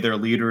hopefully their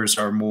leaders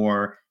are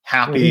more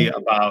happy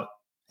about,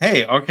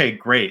 hey, okay,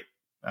 great.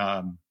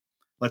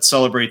 Let's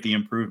celebrate the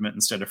improvement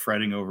instead of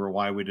fretting over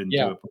why we didn't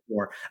do it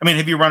before. I mean,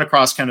 have you run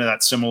across kind of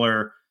that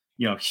similar,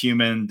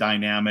 human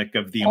dynamic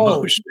of the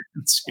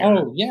emotions?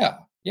 Oh,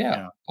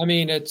 yeah. I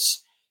mean,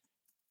 it's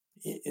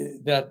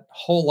that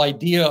whole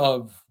idea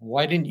of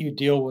why didn't you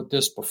deal with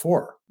this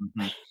before?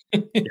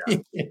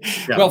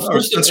 Well,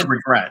 first, it's a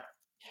regret.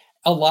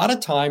 A lot of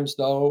times,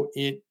 though,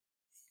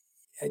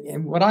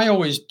 and what I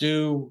always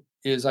do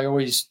is I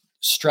always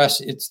stress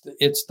it's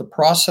the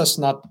process,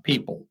 not the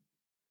people.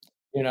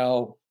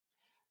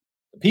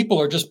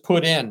 People are just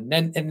put in,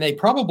 and they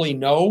probably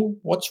know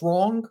what's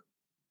wrong,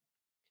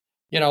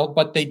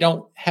 but they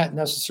don't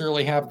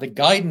necessarily have the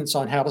guidance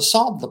on how to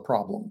solve the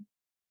problem.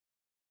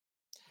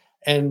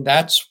 And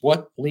that's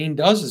what lean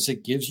does, is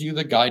it gives you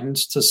the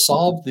guidance to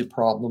solve the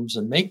problems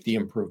and make the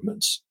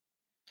improvements.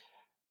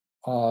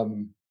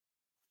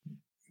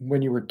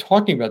 when you were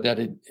talking about that,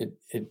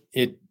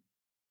 it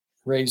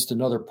raised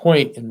another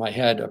point in my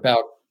head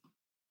about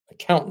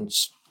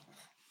accountants,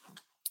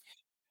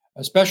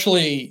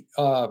 especially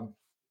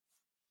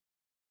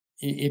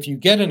if you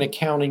get an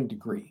accounting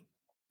degree.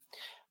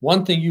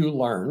 One thing you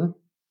learn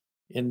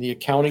in the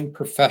accounting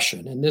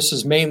profession, and this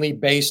is mainly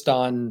based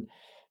on,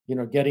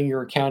 getting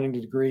your accounting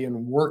degree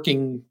and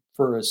working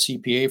for a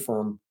CPA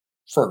firm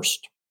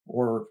first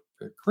or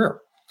a career.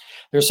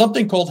 There's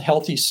something called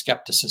healthy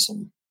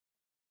skepticism.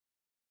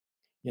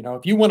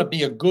 If you want to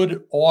be a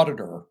good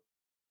auditor,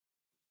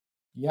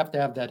 you have to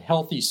have that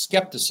healthy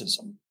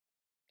skepticism.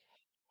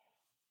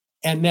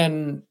 And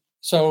then,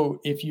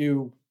 so if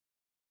you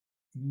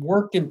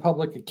work in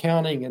public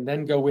accounting and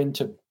then go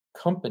into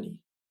company,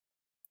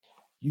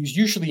 you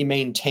usually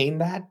maintain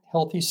that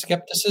healthy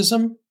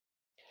skepticism.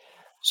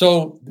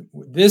 So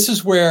this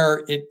is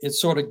where it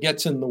sort of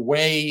gets in the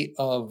way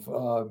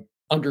of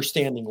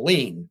understanding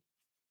lean.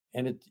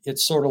 And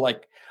it's sort of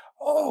like,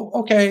 oh,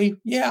 okay,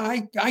 yeah,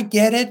 I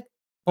get it,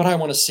 but I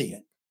want to see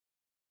it.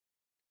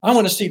 I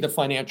want to see the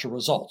financial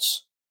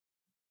results.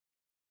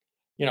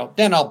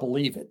 Then I'll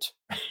believe it.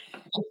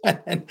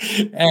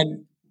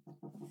 and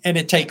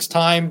it takes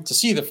time to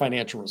see the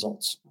financial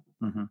results.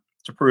 Mm-hmm.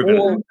 To prove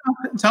it.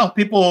 It's how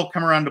people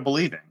come around to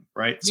believing,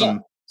 right?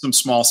 Some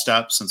small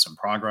steps and some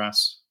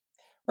progress.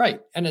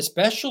 Right. And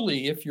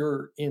especially if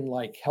you're in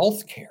like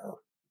healthcare,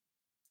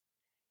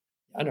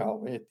 I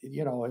know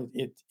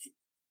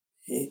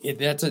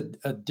that's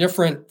a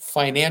different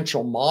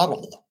financial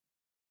model.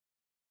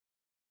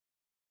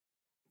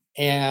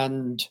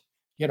 And,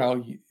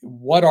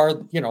 what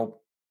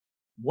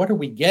are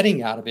we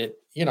getting out of it?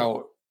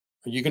 Are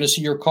you going to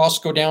see your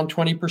costs go down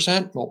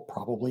 20%? Well,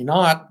 probably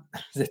not.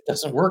 It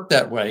doesn't work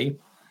that way,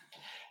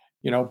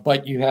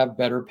 but you have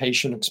better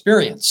patient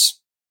experience.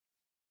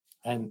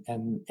 And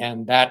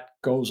that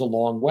goes a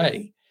long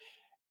way.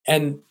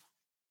 And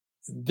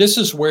this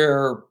is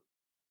where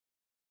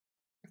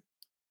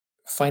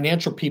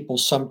financial people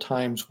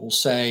sometimes will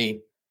say,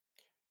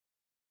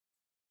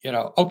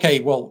 okay,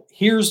 well,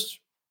 here's,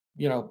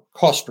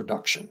 cost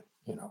reduction,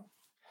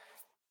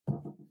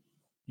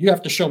 you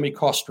have to show me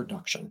cost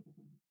reduction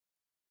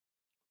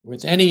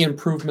with any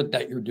improvement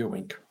that you're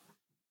doing.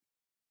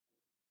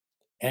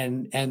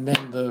 And then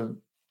the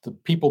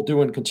people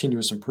doing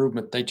continuous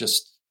improvement, they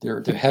just,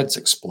 their heads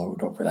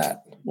explode over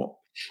that. Well,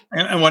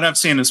 and what I've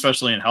seen,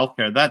 especially in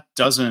healthcare, that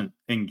doesn't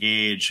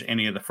engage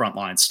any of the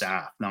frontline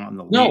staff, not in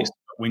the least.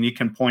 When you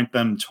can point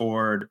them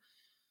toward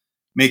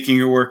making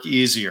your work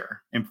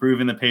easier,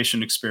 improving the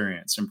patient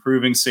experience,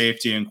 improving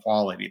safety and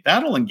quality,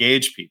 that'll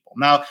engage people.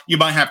 Now, you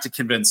might have to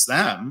convince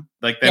them,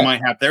 like they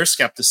might have their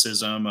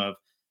skepticism of,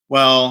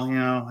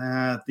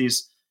 well,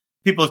 these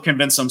people have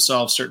convinced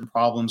themselves certain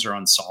problems are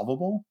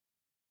unsolvable,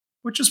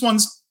 which is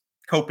one's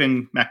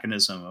coping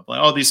mechanism of like,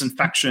 oh, these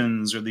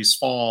infections or these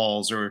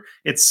falls, or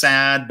it's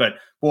sad, but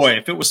boy,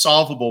 if it was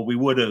solvable, we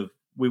would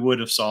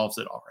have solved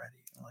it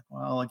already. Like,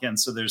 well, again,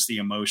 so there's the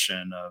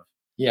emotion of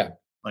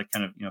like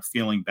kind of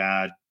feeling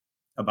bad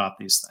about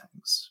these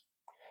things.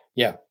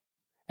 Yeah,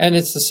 and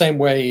it's the same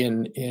way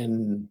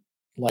in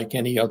like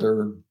any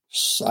other,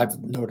 I've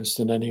noticed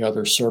in any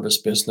other service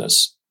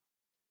business.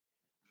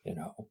 It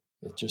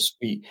just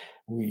we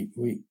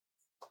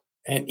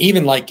and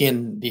even like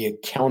in the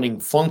accounting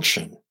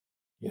function,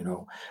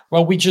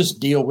 well, we just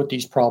deal with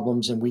these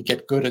problems and we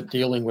get good at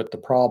dealing with the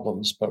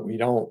problems, but we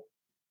don't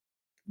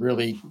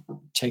really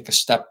take a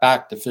step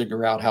back to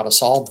figure out how to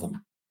solve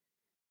them.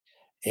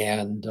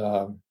 And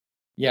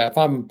if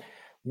I'm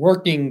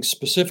working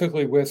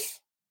specifically with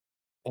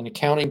an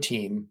accounting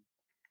team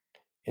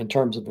in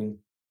terms of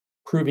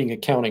improving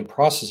accounting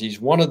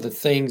processes, one of the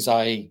things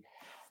I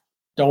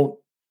don't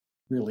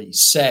really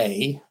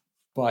say,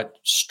 but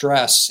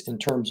stress in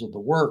terms of the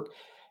work,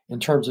 in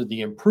terms of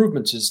the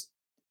improvements is,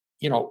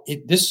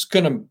 this is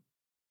going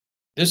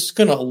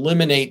to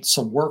eliminate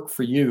some work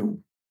for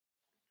you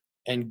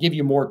and give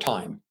you more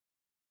time.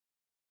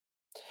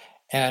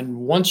 And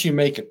once you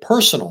make it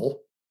personal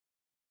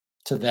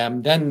to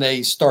them, then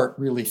they start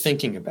really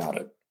thinking about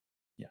it.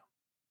 Yeah.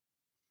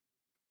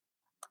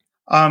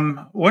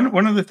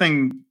 One of the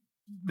things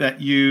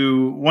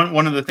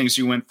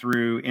you went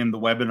through in the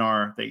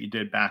webinar that you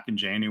did back in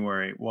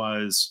January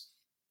was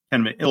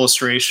kind of an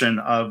illustration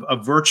of a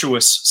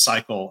virtuous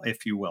cycle,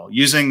 if you will,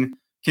 using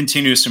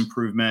continuous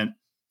improvement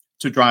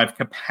to drive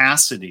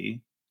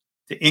capacity,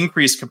 to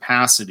increase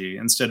capacity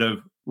instead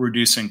of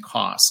reducing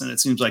costs. And it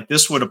seems like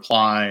this would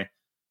apply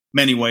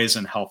many ways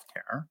in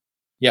healthcare.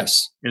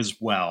 Yes. As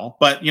well.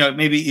 But,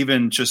 maybe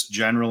even just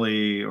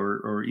generally,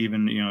 or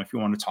even, if you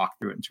want to talk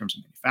through it in terms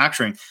of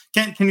manufacturing,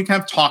 can you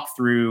kind of talk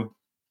through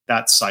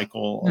that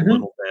cycle a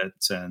little bit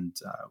and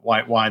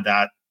why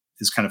that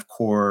is kind of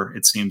core,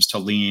 it seems, to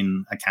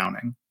lean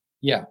accounting?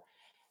 Yeah.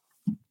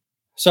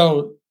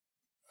 So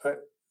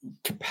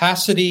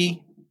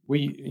capacity,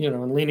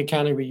 in lean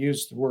accounting, we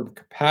use the word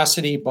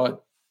capacity,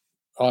 but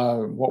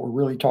what we're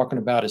really talking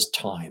about is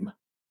time.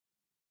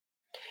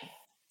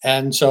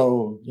 And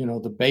so,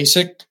 the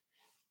basic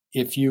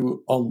if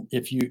you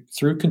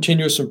through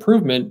continuous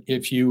improvement,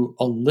 if you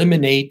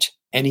eliminate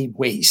any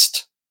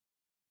waste,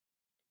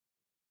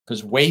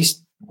 because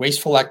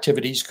wasteful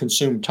activities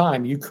consume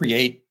time, you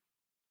create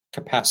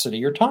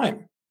capacity or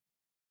time.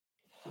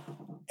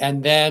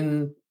 And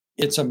then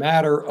it's a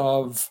matter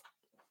of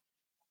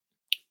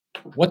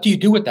what do you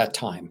do with that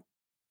time?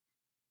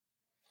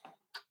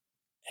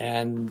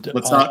 And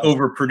let's not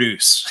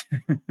overproduce.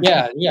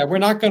 yeah, we're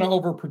not going to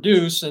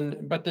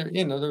overproduce, but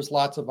there's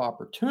lots of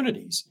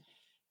opportunities.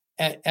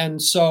 And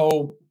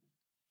so,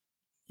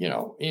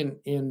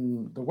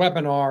 in the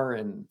webinar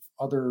and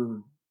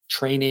other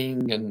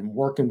training and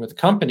working with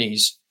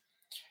companies,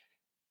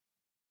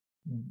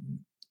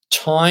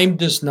 time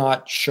does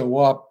not show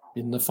up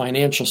in the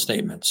financial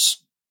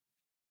statements.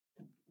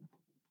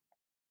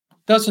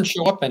 Doesn't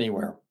show up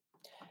anywhere.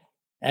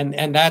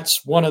 And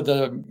that's one of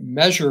the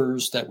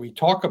measures that we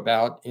talk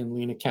about in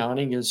lean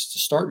accounting, is to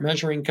start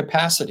measuring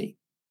capacity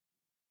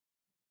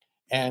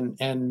and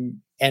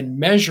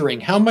measuring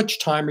how much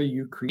time are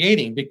you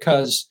creating.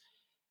 Because,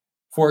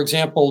 for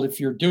example, if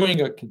you're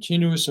doing a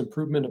continuous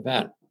improvement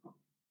event,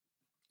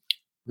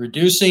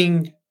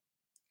 reducing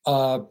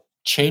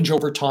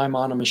changeover time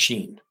on a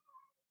machine,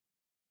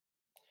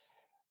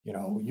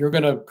 you're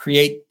going to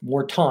create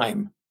more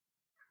time,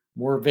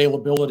 more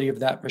availability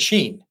of that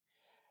machine.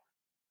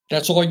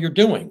 That's all you're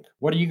doing.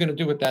 What are you going to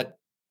do with that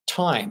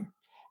time?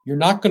 You're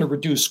not going to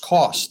reduce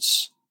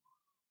costs.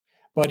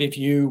 But if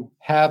you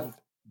have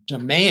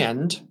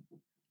demand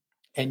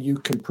and you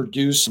can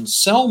produce and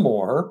sell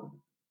more,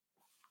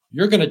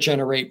 you're going to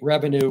generate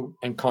revenue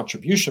and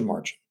contribution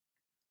margin.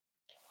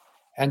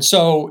 And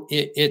so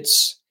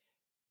it's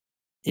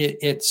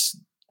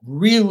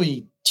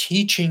really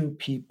teaching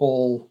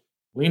people,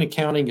 lean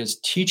accounting is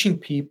teaching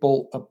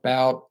people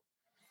about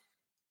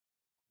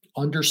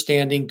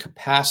understanding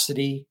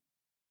capacity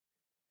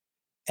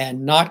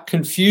and not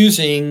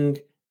confusing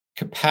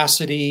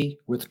capacity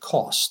with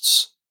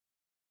costs.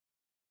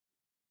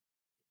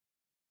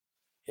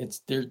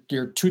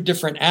 They're two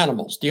different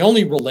animals. The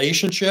only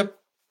relationship,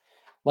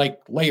 like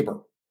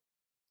labor,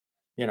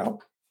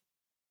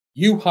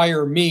 you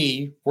hire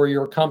me for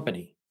your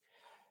company.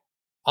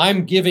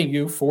 I'm giving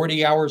you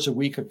 40 hours a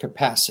week of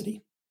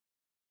capacity.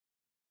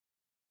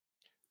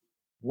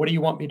 What do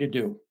you want me to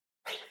do?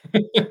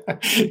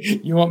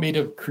 You want me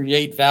to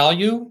create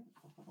value,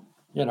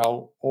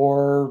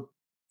 or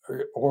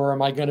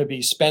am I going to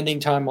be spending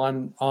time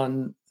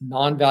on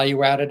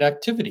non-value added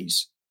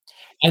activities?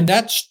 And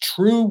that's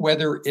true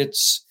whether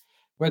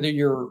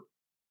you're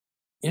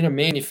in a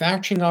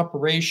manufacturing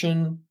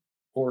operation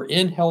or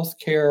in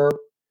healthcare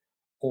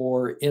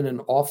or in an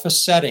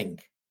office setting.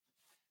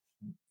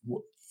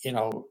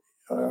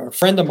 A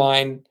friend of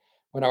mine,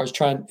 when I was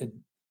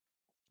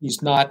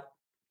he's not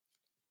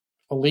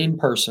a lean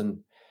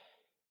person,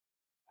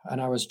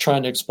 and I was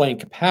trying to explain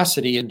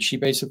capacity, and she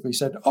basically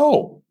said,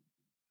 "Oh,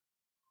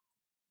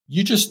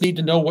 you just need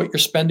to know what you're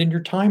spending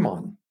your time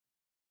on.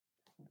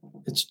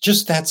 It's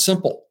just that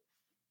simple."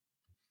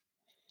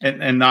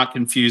 And not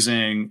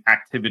confusing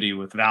activity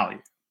with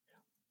value.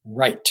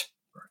 Right.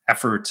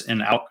 Effort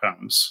and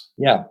outcomes.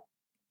 Yeah.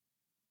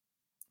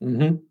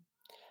 Mm-hmm.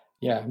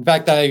 Yeah. In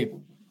fact, I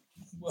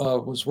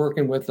was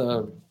working with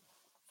a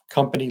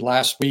company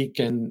last week,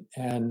 and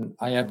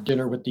I had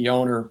dinner with the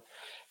owner.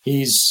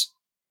 He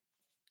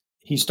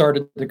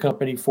started the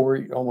company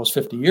almost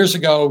 50 years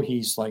ago.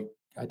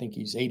 I think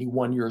he's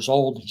 81 years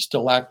old. He's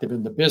still active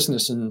in the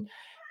business, and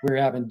we were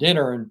having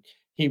dinner, and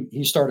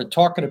he started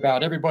talking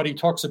about, everybody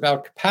talks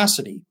about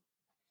capacity.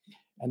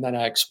 And then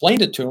I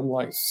explained it to him,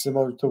 like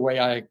similar to the way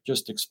I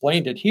just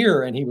explained it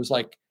here. And he was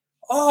like,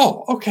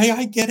 "Oh, okay,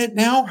 I get it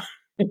now."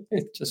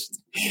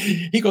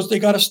 He goes, "They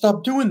got to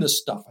stop doing this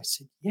stuff." I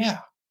said, "Yeah."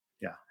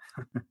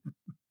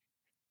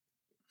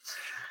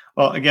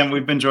 Well, again,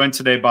 we've been joined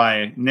today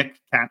by Nick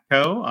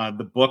Katko.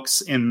 The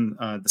book's in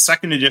the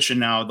second edition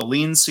now, The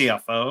Lean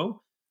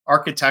CFO,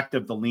 Architect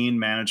of the Lean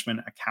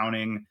Management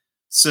Accounting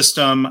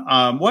System.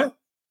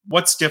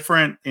 What's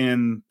different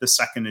in the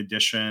second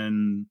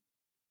edition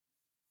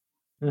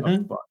of the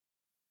book?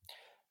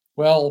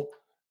 Well,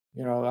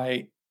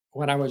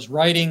 when I was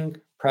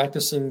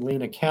practicing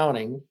lean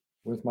accounting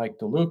with Mike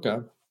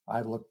DeLuca,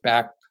 I looked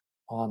back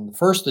on the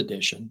first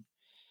edition,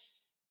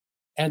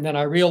 and then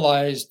I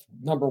realized,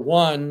 number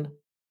one,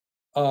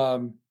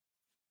 the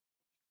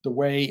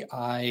way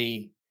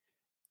I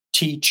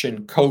teach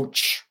and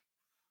coach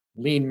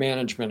lean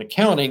management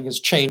accounting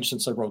has changed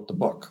since I wrote the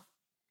book.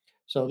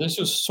 So this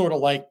was sort of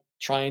like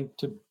trying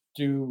to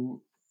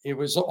do,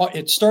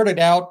 it started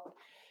out,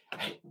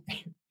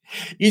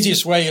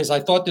 easiest way is I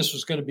thought this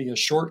was going to be a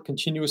short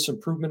continuous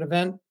improvement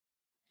event.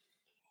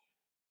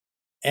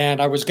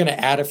 And I was going to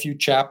add a few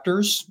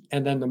chapters.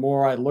 And then the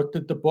more I looked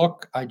at the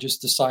book, I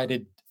just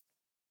decided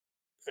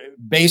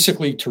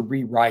basically to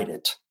rewrite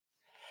it.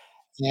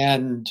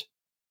 And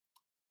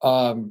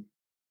I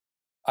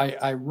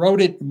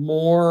wrote it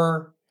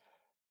more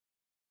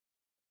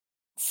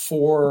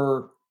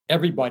for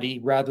everybody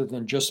rather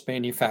than just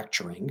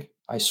manufacturing.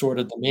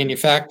 The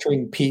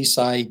manufacturing piece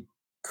I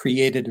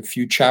created a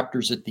few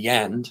chapters at the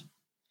end.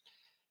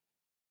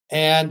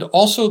 And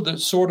also the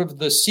sort of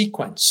the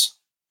sequence,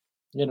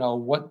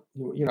 what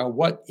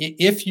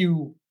if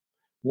you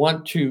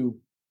want to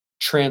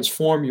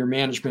transform your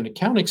management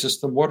accounting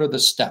system, what are the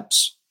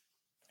steps?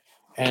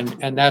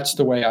 And that's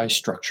the way I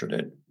structured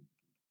it.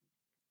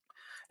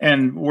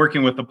 And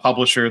working with the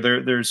publisher,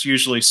 there's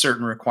usually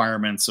certain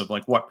requirements of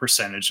like what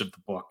percentage of the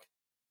book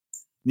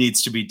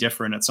needs to be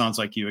different. It sounds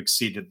like you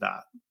exceeded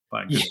that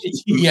by yes.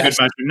 good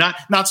measure.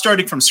 Not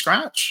starting from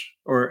scratch,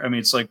 or I mean,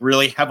 it's like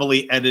really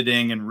heavily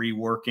editing and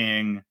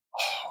reworking.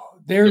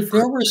 There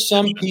were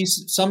some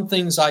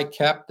things I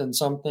kept and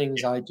some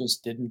things I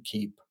just didn't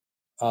keep.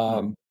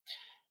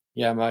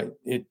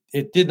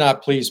 It did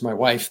not please my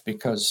wife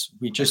because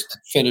we just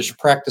finished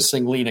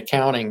practicing lean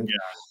accounting. Yeah.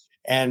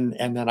 And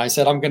then I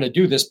said, I'm going to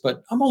do this,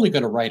 but I'm only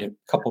going to write a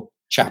couple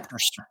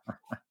chapters.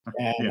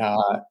 And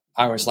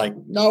I was like,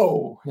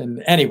 no.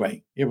 And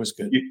anyway, it was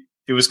good.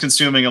 It was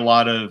consuming a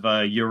lot of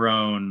your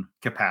own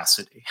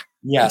capacity.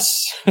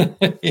 Yes.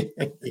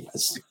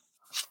 Yes.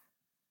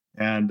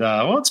 And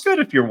well, it's good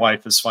if your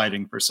wife is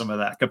fighting for some of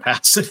that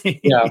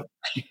capacity. Yeah.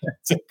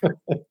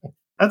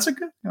 That's a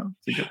good thing.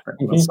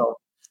 Mm-hmm.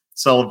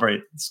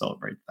 Celebrate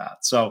that.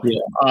 So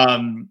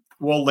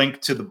we'll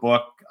link to the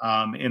book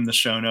in the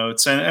show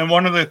notes. And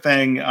one other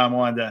thing I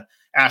wanted to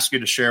ask you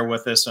to share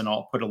with us, and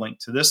I'll put a link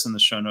to this in the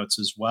show notes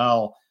as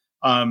well,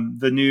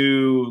 the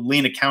new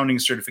Lean Accounting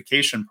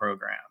Certification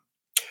Program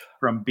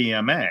from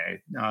BMA.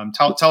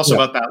 Tell us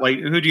about that. Like,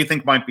 who do you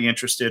think might be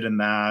interested in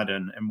that,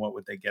 and what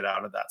would they get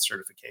out of that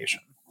certification?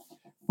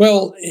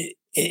 Well,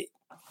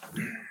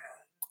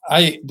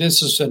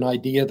 this is an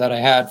idea that I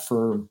had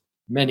for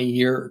many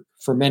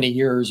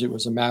years. It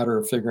was a matter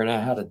of figuring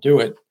out how to do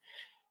it.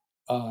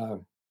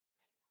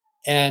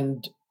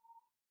 And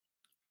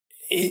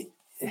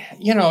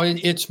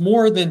it's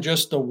more than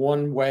just a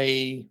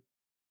one-way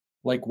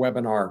like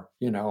webinar,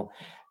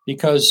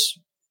 because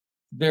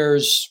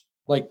there's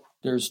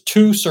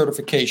two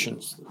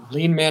certifications: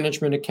 Lean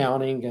Management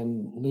Accounting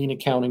and Lean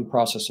Accounting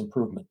Process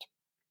Improvement.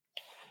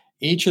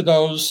 Each of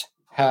those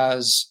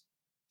has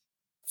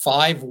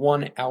 5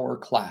 one-hour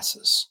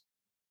classes,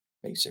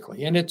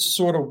 basically. And it's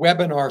sort of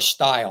webinar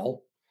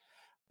style,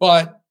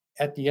 but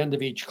at the end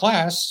of each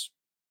class,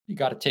 you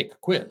got to take a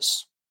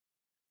quiz.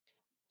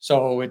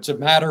 So it's a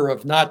matter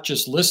of not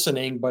just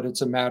listening, but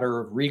it's a matter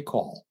of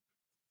recall.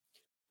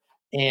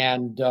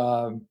 And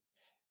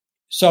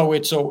so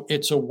it's a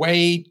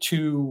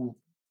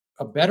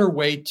better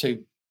way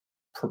to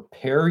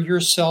prepare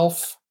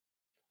yourself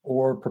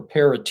or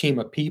prepare a team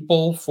of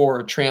people for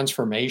a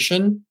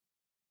transformation.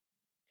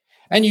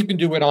 And you can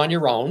do it on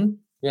your own.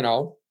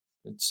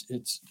 It's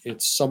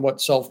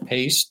somewhat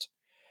self-paced.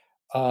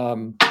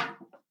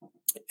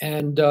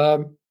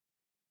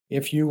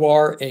 If you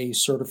are a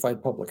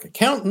certified public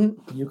accountant,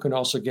 you can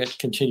also get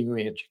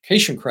continuing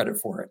education credit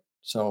for it.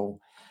 So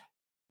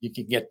you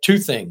can get 2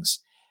 things.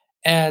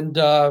 And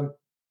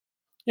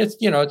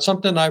it's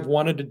something I've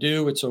wanted to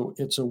do. It's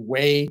a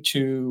way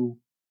to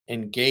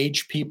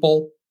engage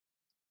people,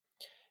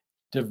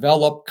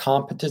 develop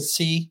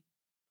competency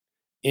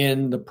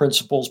in the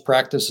principles,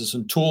 practices,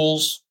 and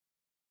tools,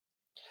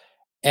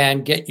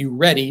 and get you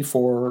ready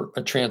for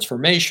a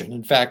transformation.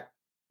 In fact,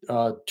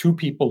 2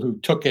 people who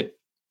took it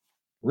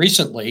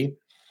recently,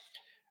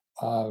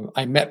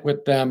 I met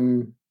with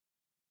them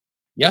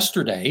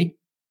yesterday,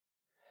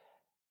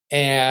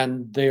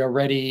 and they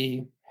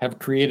already have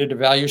created a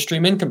value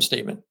stream income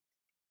statement.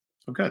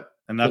 Oh, good.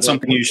 And that's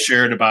something you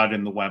shared about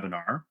in the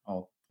webinar,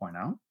 I'll point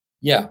out.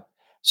 Yeah.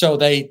 So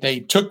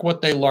they took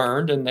what they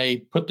learned and they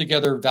put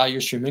together a value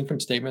stream income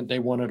statement. They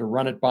wanted to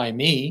run it by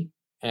me,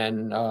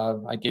 and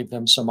I gave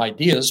them some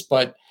ideas.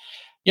 But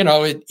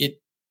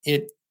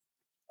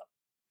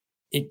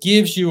it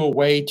gives you a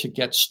way to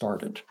get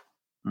started.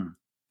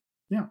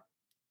 Yeah.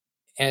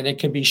 And it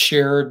can be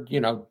shared.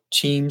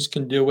 Teams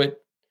can do it.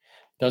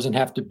 Doesn't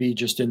have to be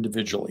just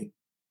individually.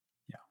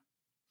 Yeah.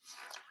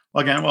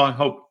 Well, again, I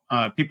hope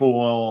people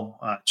will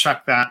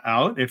check that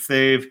out. If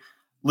they've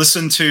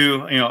listened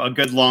to a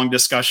good long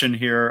discussion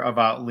here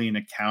about lean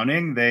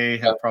accounting, they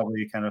have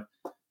probably kind of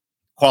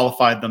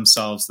qualified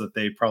themselves that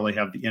they probably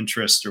have the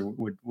interest or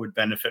would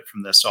benefit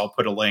from this. So I'll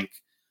put a link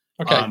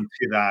to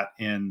that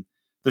in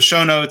the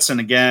show notes, and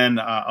again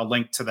a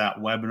link to that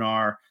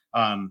webinar.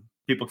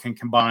 People can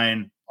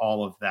combine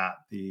all of that: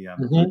 the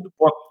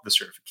book, the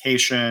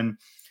certification,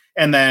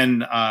 and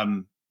then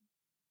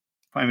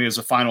finally, as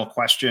a final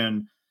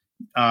question,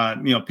 who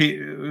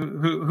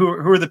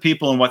are the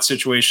people in what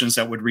situations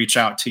that would reach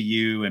out to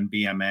you and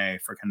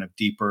BMA for kind of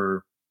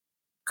deeper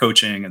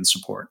coaching and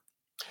support?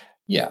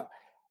 Yeah.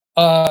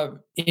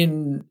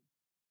 In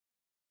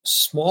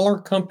smaller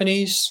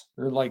companies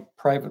or like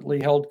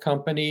privately held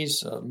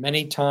companies,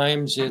 many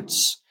times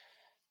it's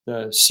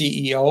the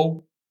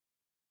CEO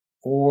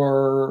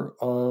or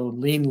a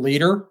lean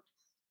leader.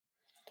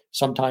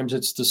 Sometimes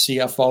it's the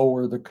CFO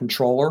or the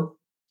controller.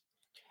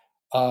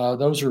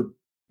 Those are,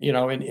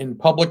 in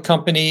public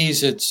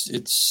companies,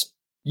 it's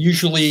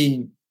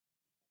usually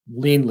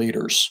lean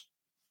leaders.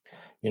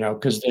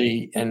 because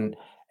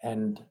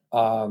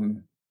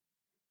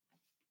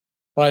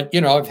but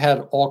I've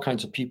had all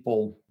kinds of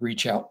people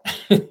reach out,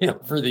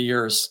 for the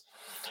years.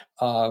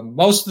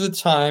 Most of the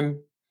time,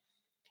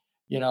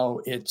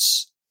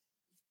 it's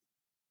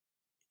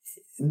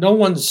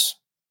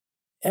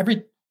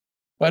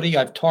everybody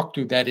I've talked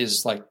to that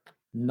is like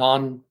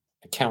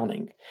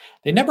non-accounting.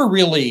 They never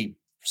really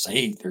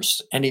say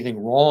there's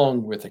anything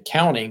wrong with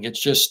accounting.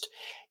 It's just,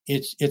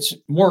 it's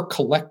more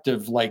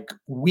collective. Like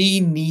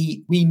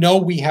we know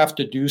we have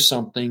to do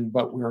something,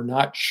 but we're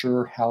not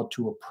sure how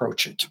to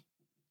approach it.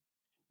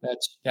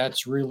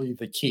 That's really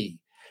the key.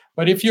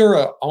 But if you're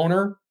an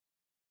owner,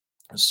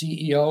 a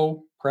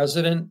CEO,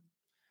 president,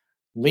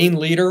 lean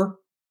leader,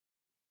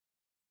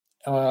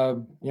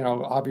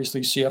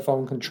 obviously CFO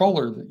and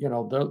controller,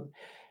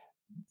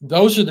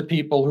 those are the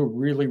people who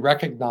really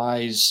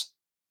recognize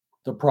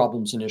the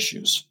problems and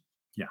issues.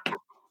 Yeah.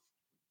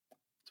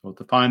 So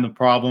define the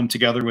problem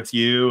together with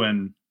you,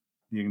 and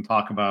you can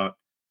talk about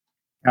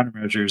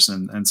countermeasures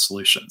and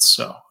solutions.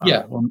 So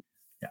yeah. All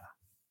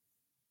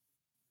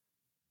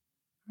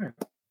right.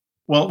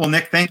 Well,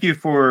 Nick, thank you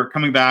for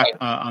coming back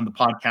on the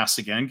podcast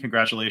again.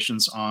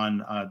 Congratulations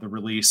on the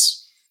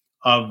release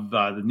of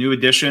the new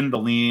edition, the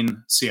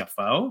Lean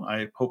CFO.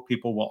 I hope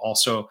people will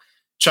also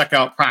check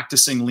out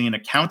Practicing Lean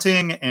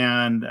Accounting,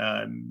 and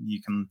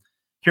you can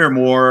hear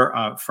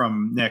more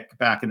from Nick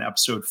back in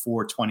episode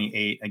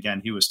 428.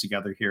 Again, he was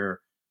together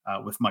here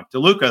with Mike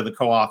DeLuca, the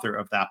co-author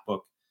of that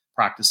book,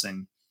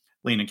 Practicing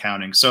Lean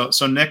Accounting. So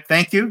Nick,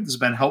 thank you. This has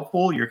been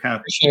helpful. You're kind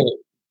of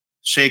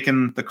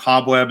shaking the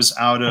cobwebs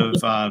out of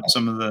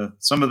some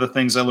of the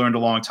things I learned a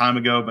long time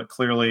ago, but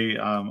clearly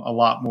a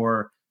lot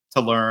more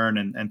to learn.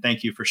 And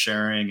thank you for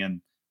sharing and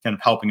kind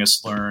of helping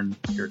us learn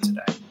here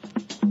today.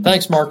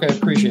 Thanks, Mark. I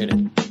appreciate it.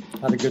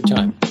 Had a good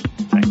time.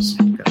 Thanks.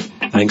 Good.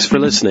 Thanks for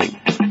listening.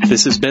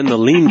 This has been the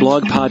Lean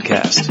Blog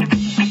Podcast.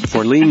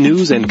 For lean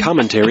news and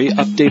commentary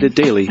updated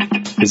daily,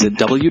 visit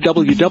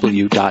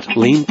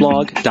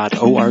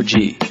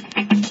www.leanblog.org.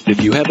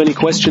 If you have any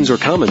questions or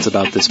comments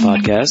about this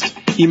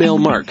podcast, email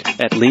Mark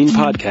at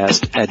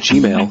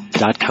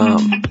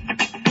leanpodcast@gmail.com.